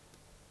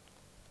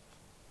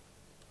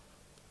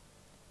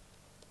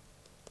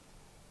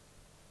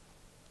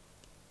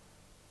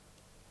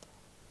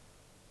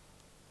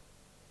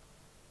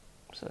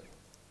 Sorry,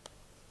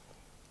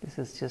 this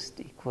is just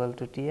equal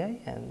to T I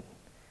and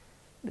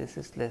this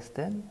is less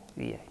than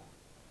V I.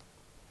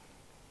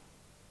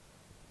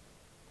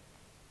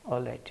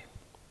 All right.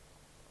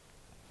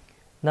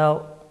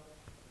 Now,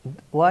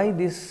 why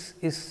this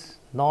is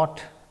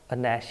not a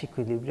Nash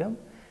equilibrium?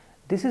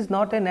 This is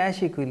not a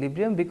Nash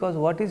equilibrium because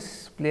what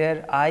is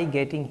player I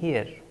getting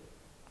here?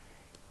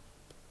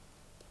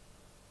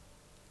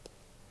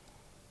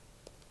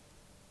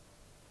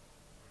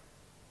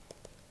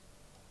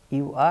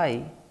 U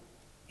I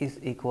is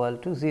equal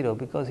to 0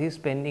 because he is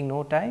spending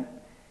no time,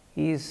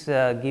 he is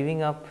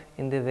giving up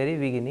in the very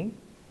beginning.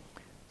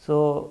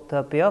 So,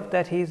 the payoff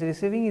that he is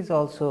receiving is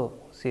also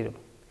 0,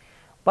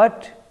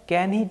 but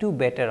can he do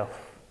better off?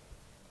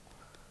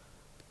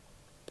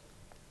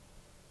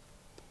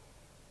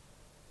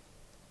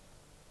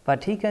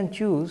 But he can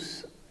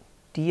choose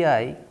T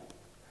I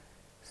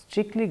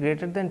strictly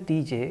greater than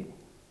T j,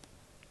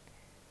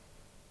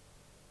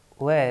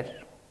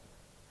 where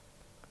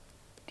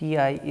T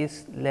I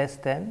is less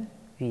than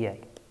V I.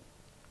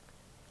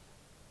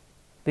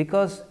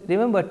 Because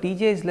remember T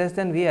j is less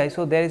than V I,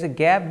 so there is a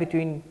gap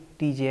between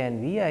T j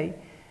and V I.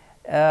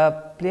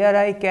 Player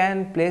I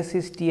can place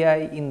his T I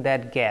in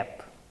that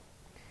gap.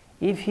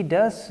 If he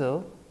does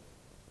so,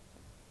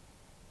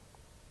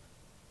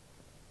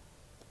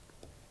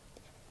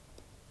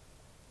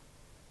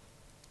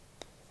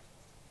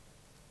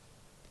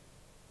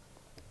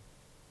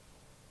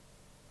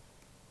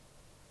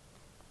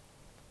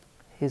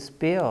 his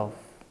payoff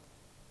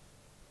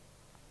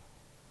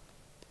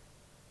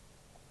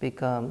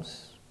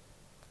becomes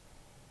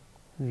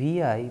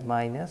V I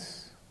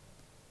minus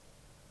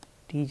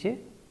T j,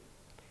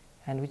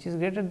 and which is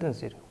greater than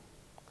 0.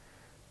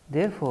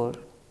 Therefore,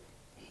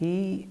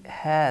 he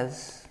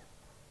has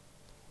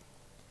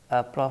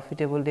a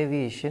profitable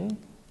deviation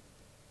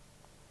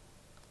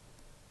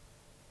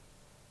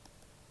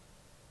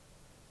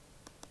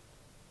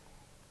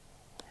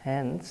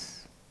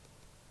hence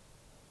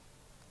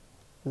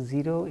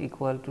 0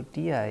 equal to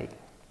T I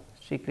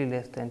strictly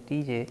less than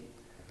T j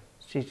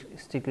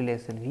strictly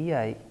less than V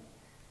I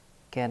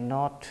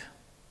cannot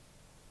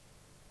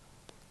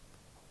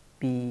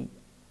be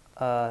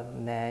a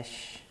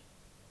Nash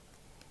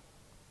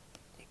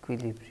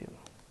equilibrium,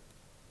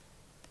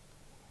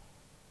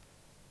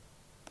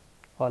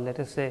 or let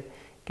us say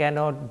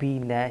cannot be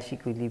Nash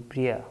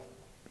equilibria,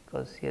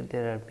 because here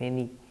there are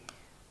many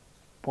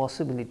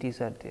possibilities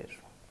are there.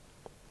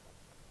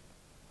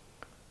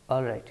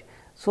 All right.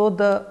 So,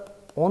 the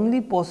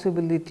only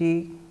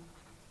possibility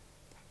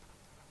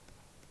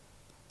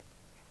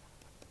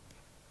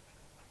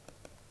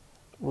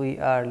we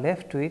are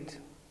left with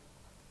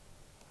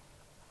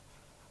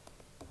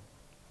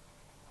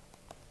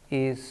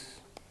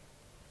is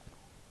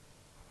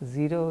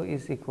 0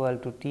 is equal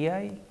to T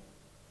I,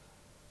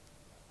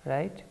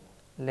 right,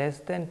 less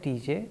than T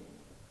j,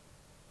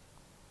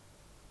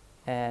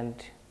 and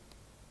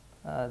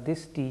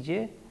this T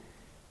j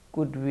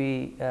could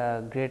be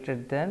greater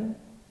than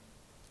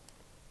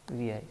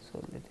V I.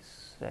 So, let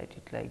us write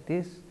it like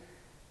this.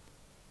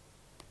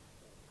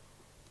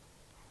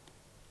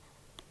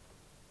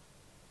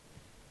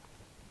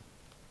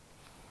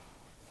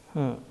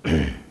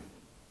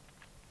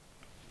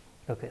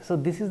 Okay. So,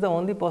 this is the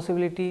only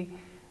possibility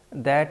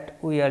that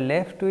we are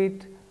left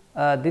with.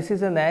 This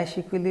is a Nash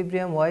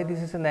equilibrium. Why this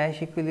is a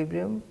Nash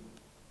equilibrium?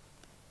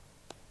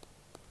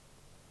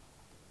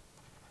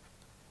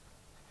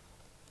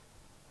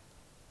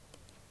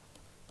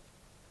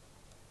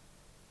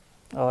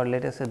 Or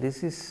let us say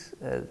this is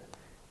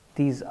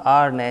these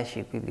are Nash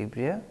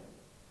equilibria.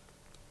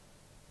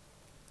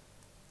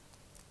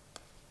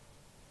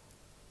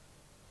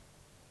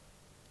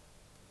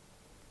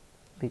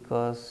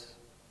 Because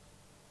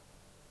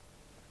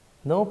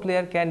no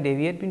player can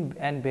deviate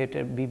and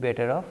be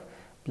better off.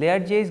 Player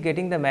J is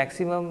getting the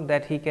maximum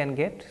that he can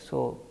get.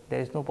 So, there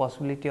is no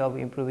possibility of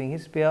improving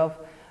his payoff.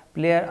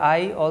 Player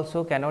I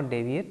also cannot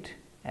deviate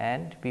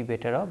and be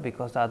better off,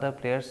 because the other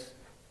player's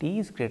T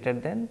is greater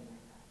than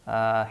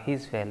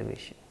his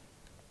valuation.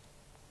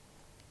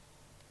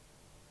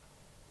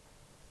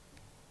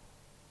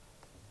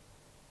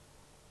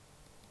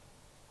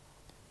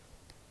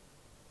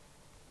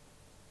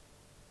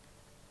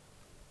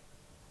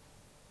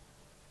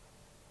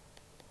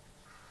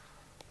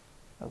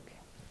 Okay.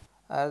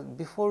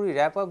 Before we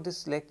wrap up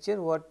this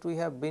lecture, what we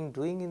have been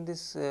doing in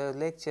this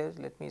lecture,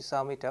 let me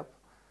sum it up.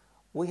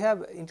 We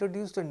have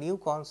introduced a new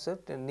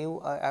concept, a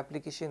new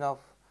application of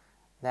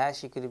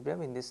Nash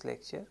equilibrium in this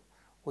lecture,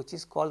 which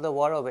is called the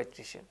war of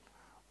attrition,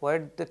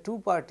 where the two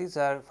parties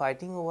are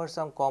fighting over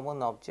some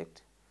common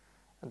object.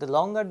 The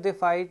longer they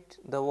fight,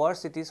 the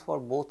worse it is for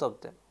both of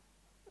them.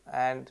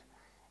 And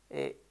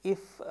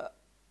if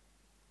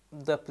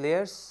the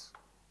players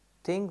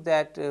think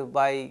that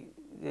by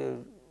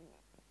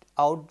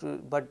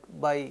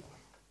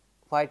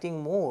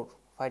fighting more,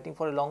 fighting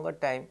for a longer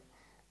time,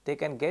 they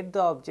can get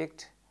the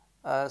object.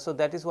 So,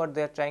 that is what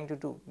they are trying to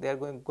do. They are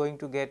going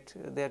to get,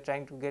 they are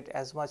trying to get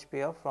as much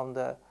payoff from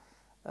the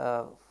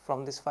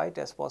from this fight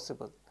as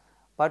possible.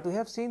 But we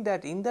have seen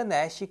that in the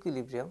Nash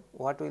equilibrium,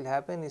 what will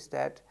happen is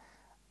that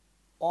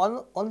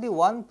only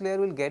one player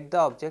will get the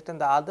object and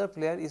the other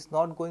player is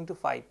not going to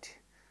fight.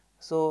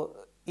 So,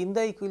 in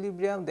the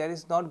equilibrium there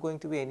is not going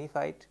to be any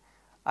fight,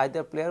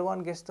 either player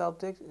 1 gets the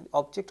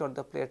object or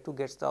the player 2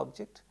 gets the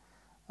object.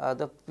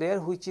 The player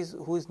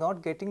who is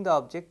not getting the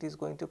object is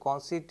going to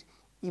concede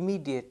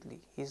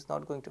immediately, he is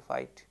not going to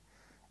fight.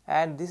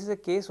 And this is a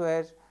case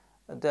where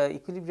the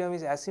equilibrium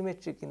is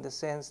asymmetric in the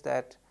sense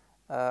that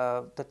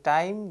the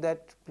time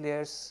that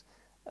players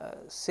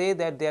say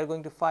that they are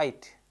going to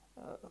fight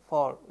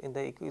for in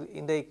the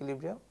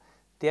equilibrium,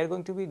 they are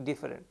going to be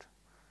different.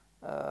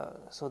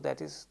 So,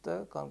 that is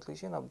the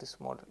conclusion of this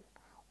model.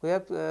 We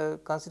have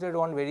considered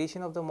one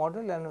variation of the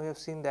model, and we have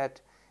seen that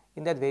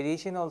in that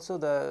variation also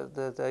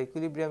the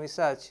equilibrium is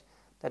such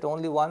that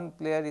only one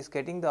player is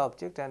getting the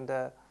object, and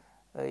the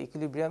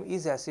equilibrium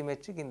is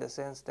asymmetric in the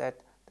sense that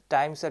the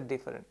times are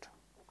different.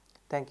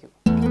 Thank you.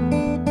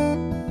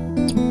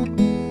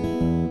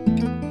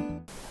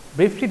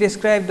 Briefly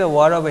describe the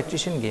war of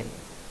attrition game.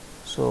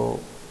 So,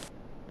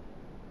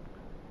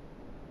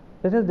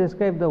 let us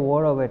describe the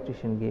war of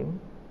attrition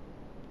game.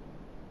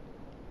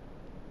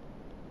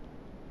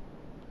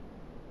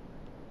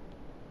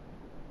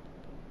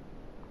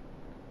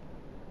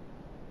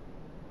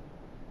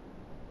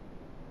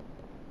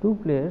 Two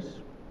players,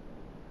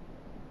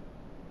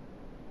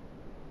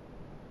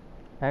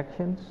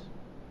 actions,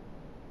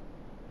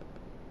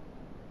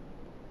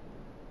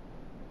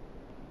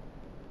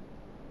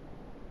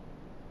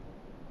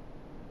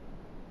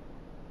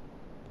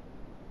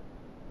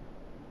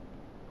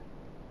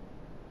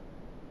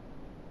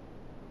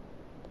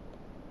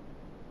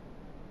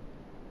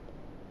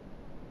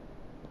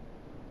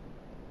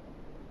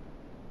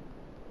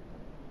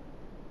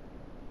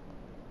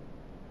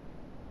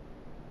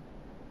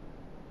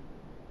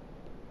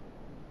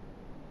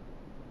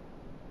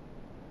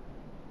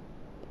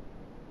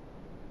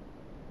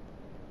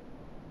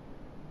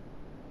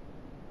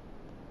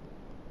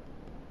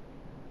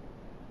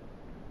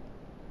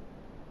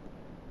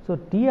 so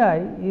Ti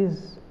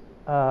is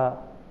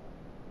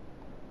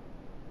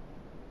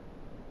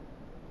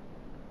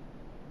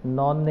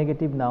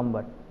non-negative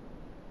number.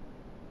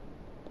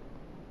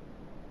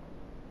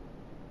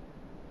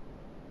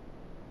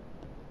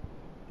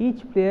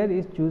 Each player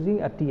is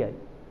choosing a Ti,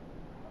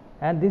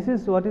 and this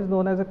is what is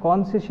known as a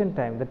concession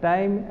time, the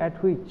time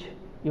at which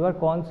you are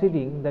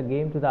conceding the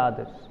game to the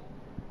others.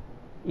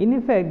 In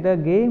effect, the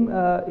game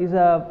is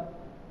a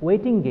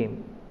waiting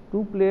game.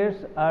 Two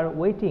players are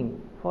waiting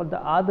for the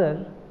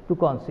other to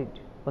concede,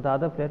 for the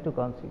other player to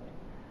concede.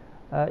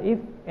 If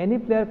any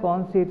player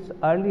concedes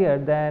earlier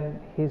than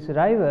his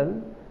rival,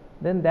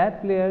 then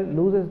that player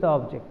loses the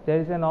object.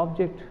 There is an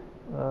object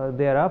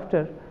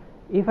thereafter.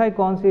 If I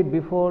concede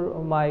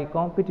before my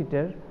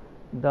competitor,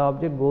 the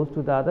object goes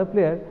to the other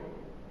player,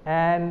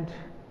 and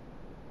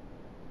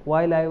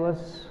while I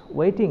was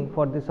waiting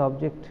for this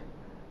object,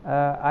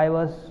 I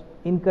was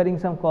incurring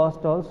some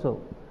cost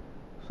also.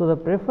 So, the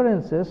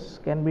preferences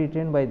can be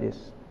written by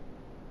this.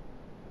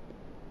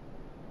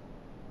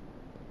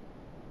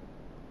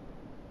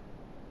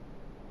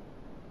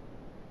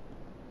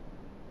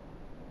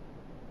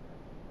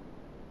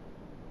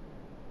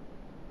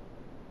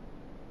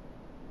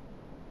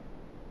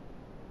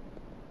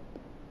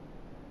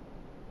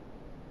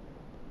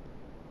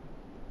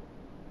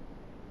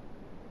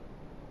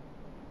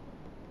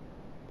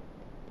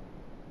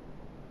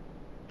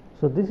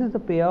 So, this is the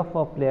payoff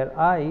of player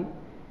I,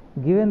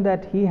 given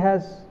that he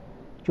has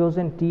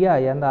chosen Ti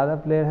and the other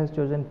player has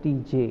chosen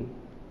Tj.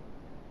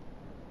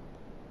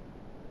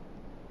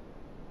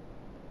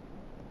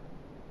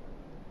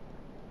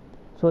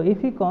 So,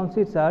 if he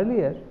concedes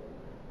earlier,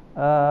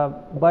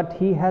 but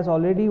he has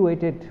already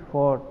waited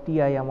for Ti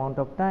amount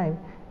of time,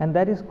 and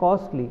that is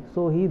costly.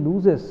 So, he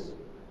loses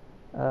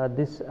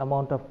this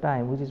amount of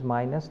time, which is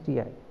minus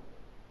Ti.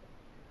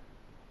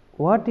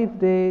 What if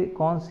they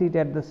concede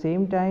at the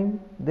same time?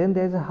 Then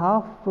there is a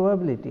half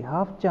probability,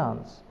 half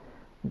chance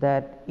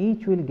that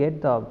each will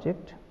get the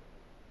object.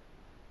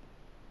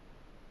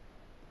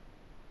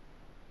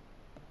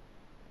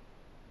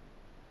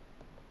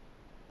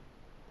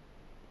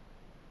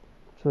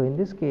 So, in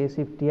this case,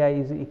 if Ti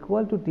is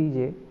equal to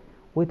Tj,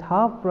 with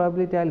half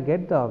probability I will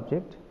get the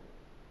object,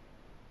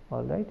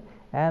 all right,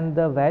 and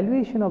the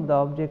valuation of the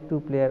object to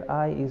player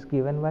I is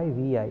given by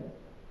Vi.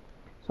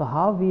 So,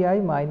 half Vi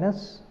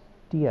minus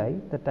Ti,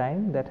 the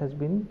time that has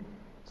been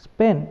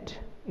spent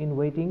in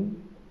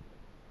waiting,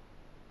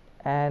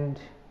 and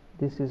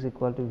this is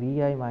equal to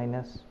Vi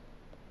minus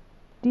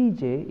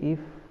Tj if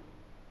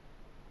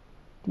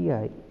Ti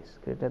is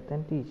greater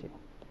than Tj.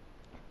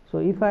 So,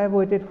 if I have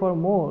waited for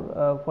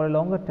more for a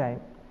longer time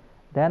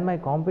than my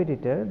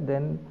competitor,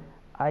 then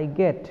I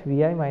get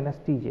Vi minus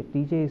Tj.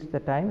 Tj is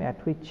the time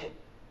at which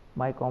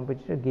my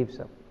competitor gives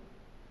up.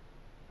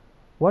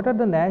 What are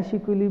the Nash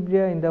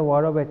equilibria in the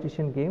war of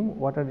attrition game?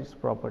 What are its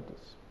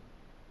properties?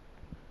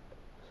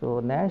 So,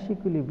 Nash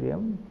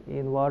equilibrium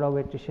in war of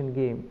attrition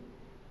game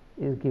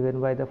is given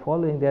by the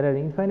following. There are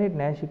infinite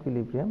Nash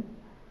equilibrium.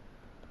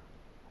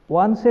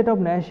 One set of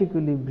Nash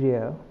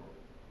equilibria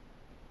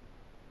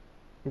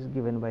is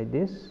given by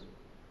this,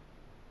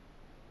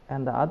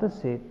 and the other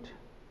set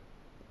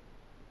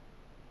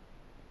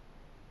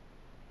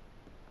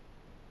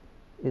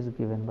is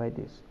given by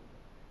this.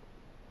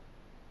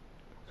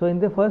 So, in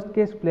the first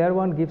case, player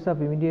 1 gives up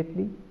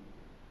immediately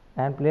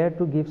and player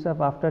 2 gives up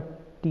after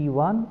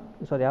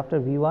after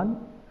V1.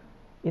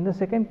 In the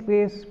second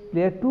case,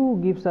 player 2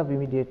 gives up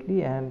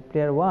immediately and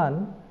player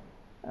 1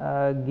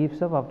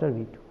 gives up after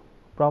V2.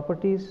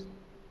 Properties: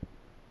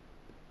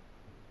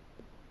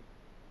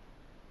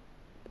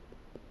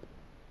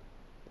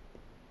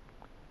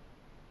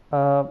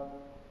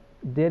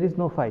 there is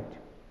no fight.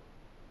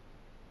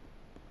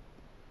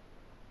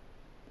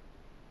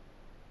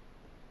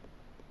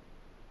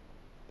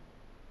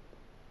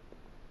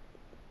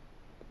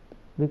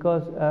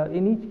 Because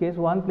in each case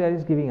one player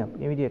is giving up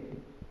immediately,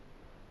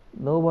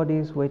 nobody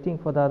is waiting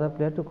for the other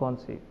player to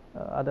concede,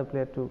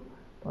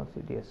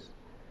 yes.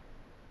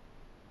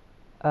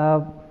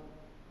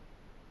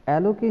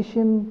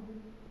 Allocation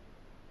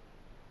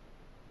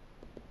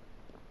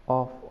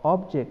of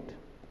object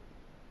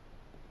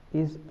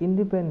is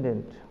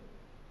independent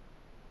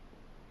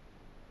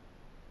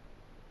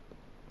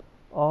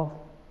of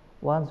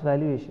one's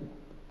valuation.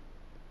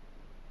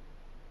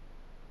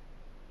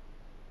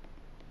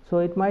 So,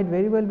 it might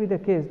very well be the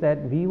case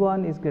that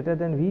V1 is greater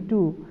than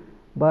V2,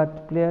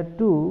 but player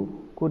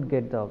 2 could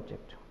get the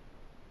object.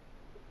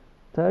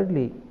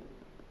 Thirdly,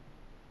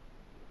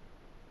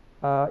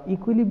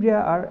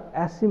 equilibria are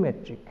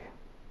asymmetric.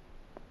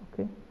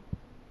 Okay,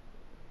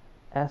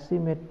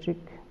 asymmetric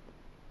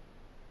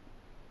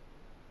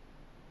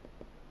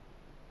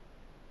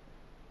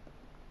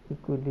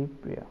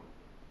equilibria,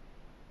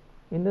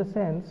 in the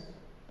sense,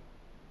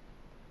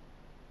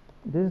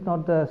 this is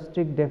not the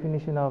strict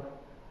definition of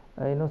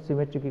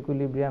symmetric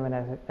equilibrium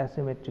and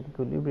asymmetric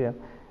equilibrium.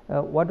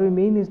 What we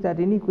mean is that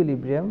in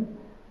equilibrium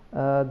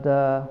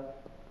the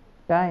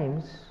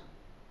times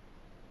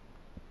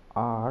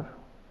are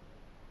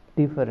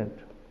different,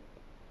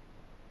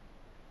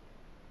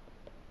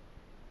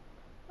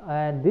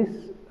 and this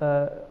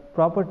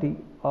property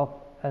of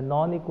a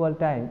non-equal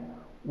time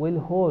will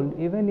hold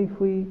even if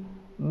we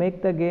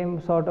make the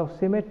game sort of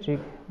symmetric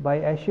by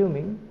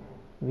assuming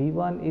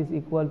V1 is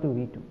equal to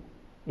V2.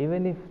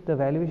 Even if the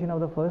valuation of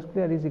the first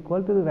player is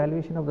equal to the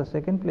valuation of the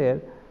second player,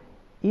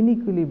 in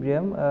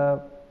equilibrium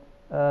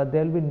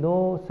there will be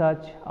no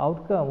such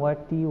outcome where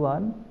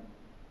T1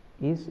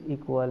 is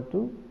equal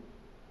to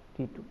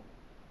T2.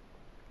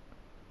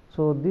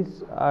 So,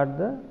 these are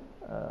the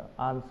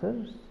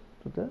answers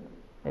to the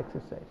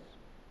exercise.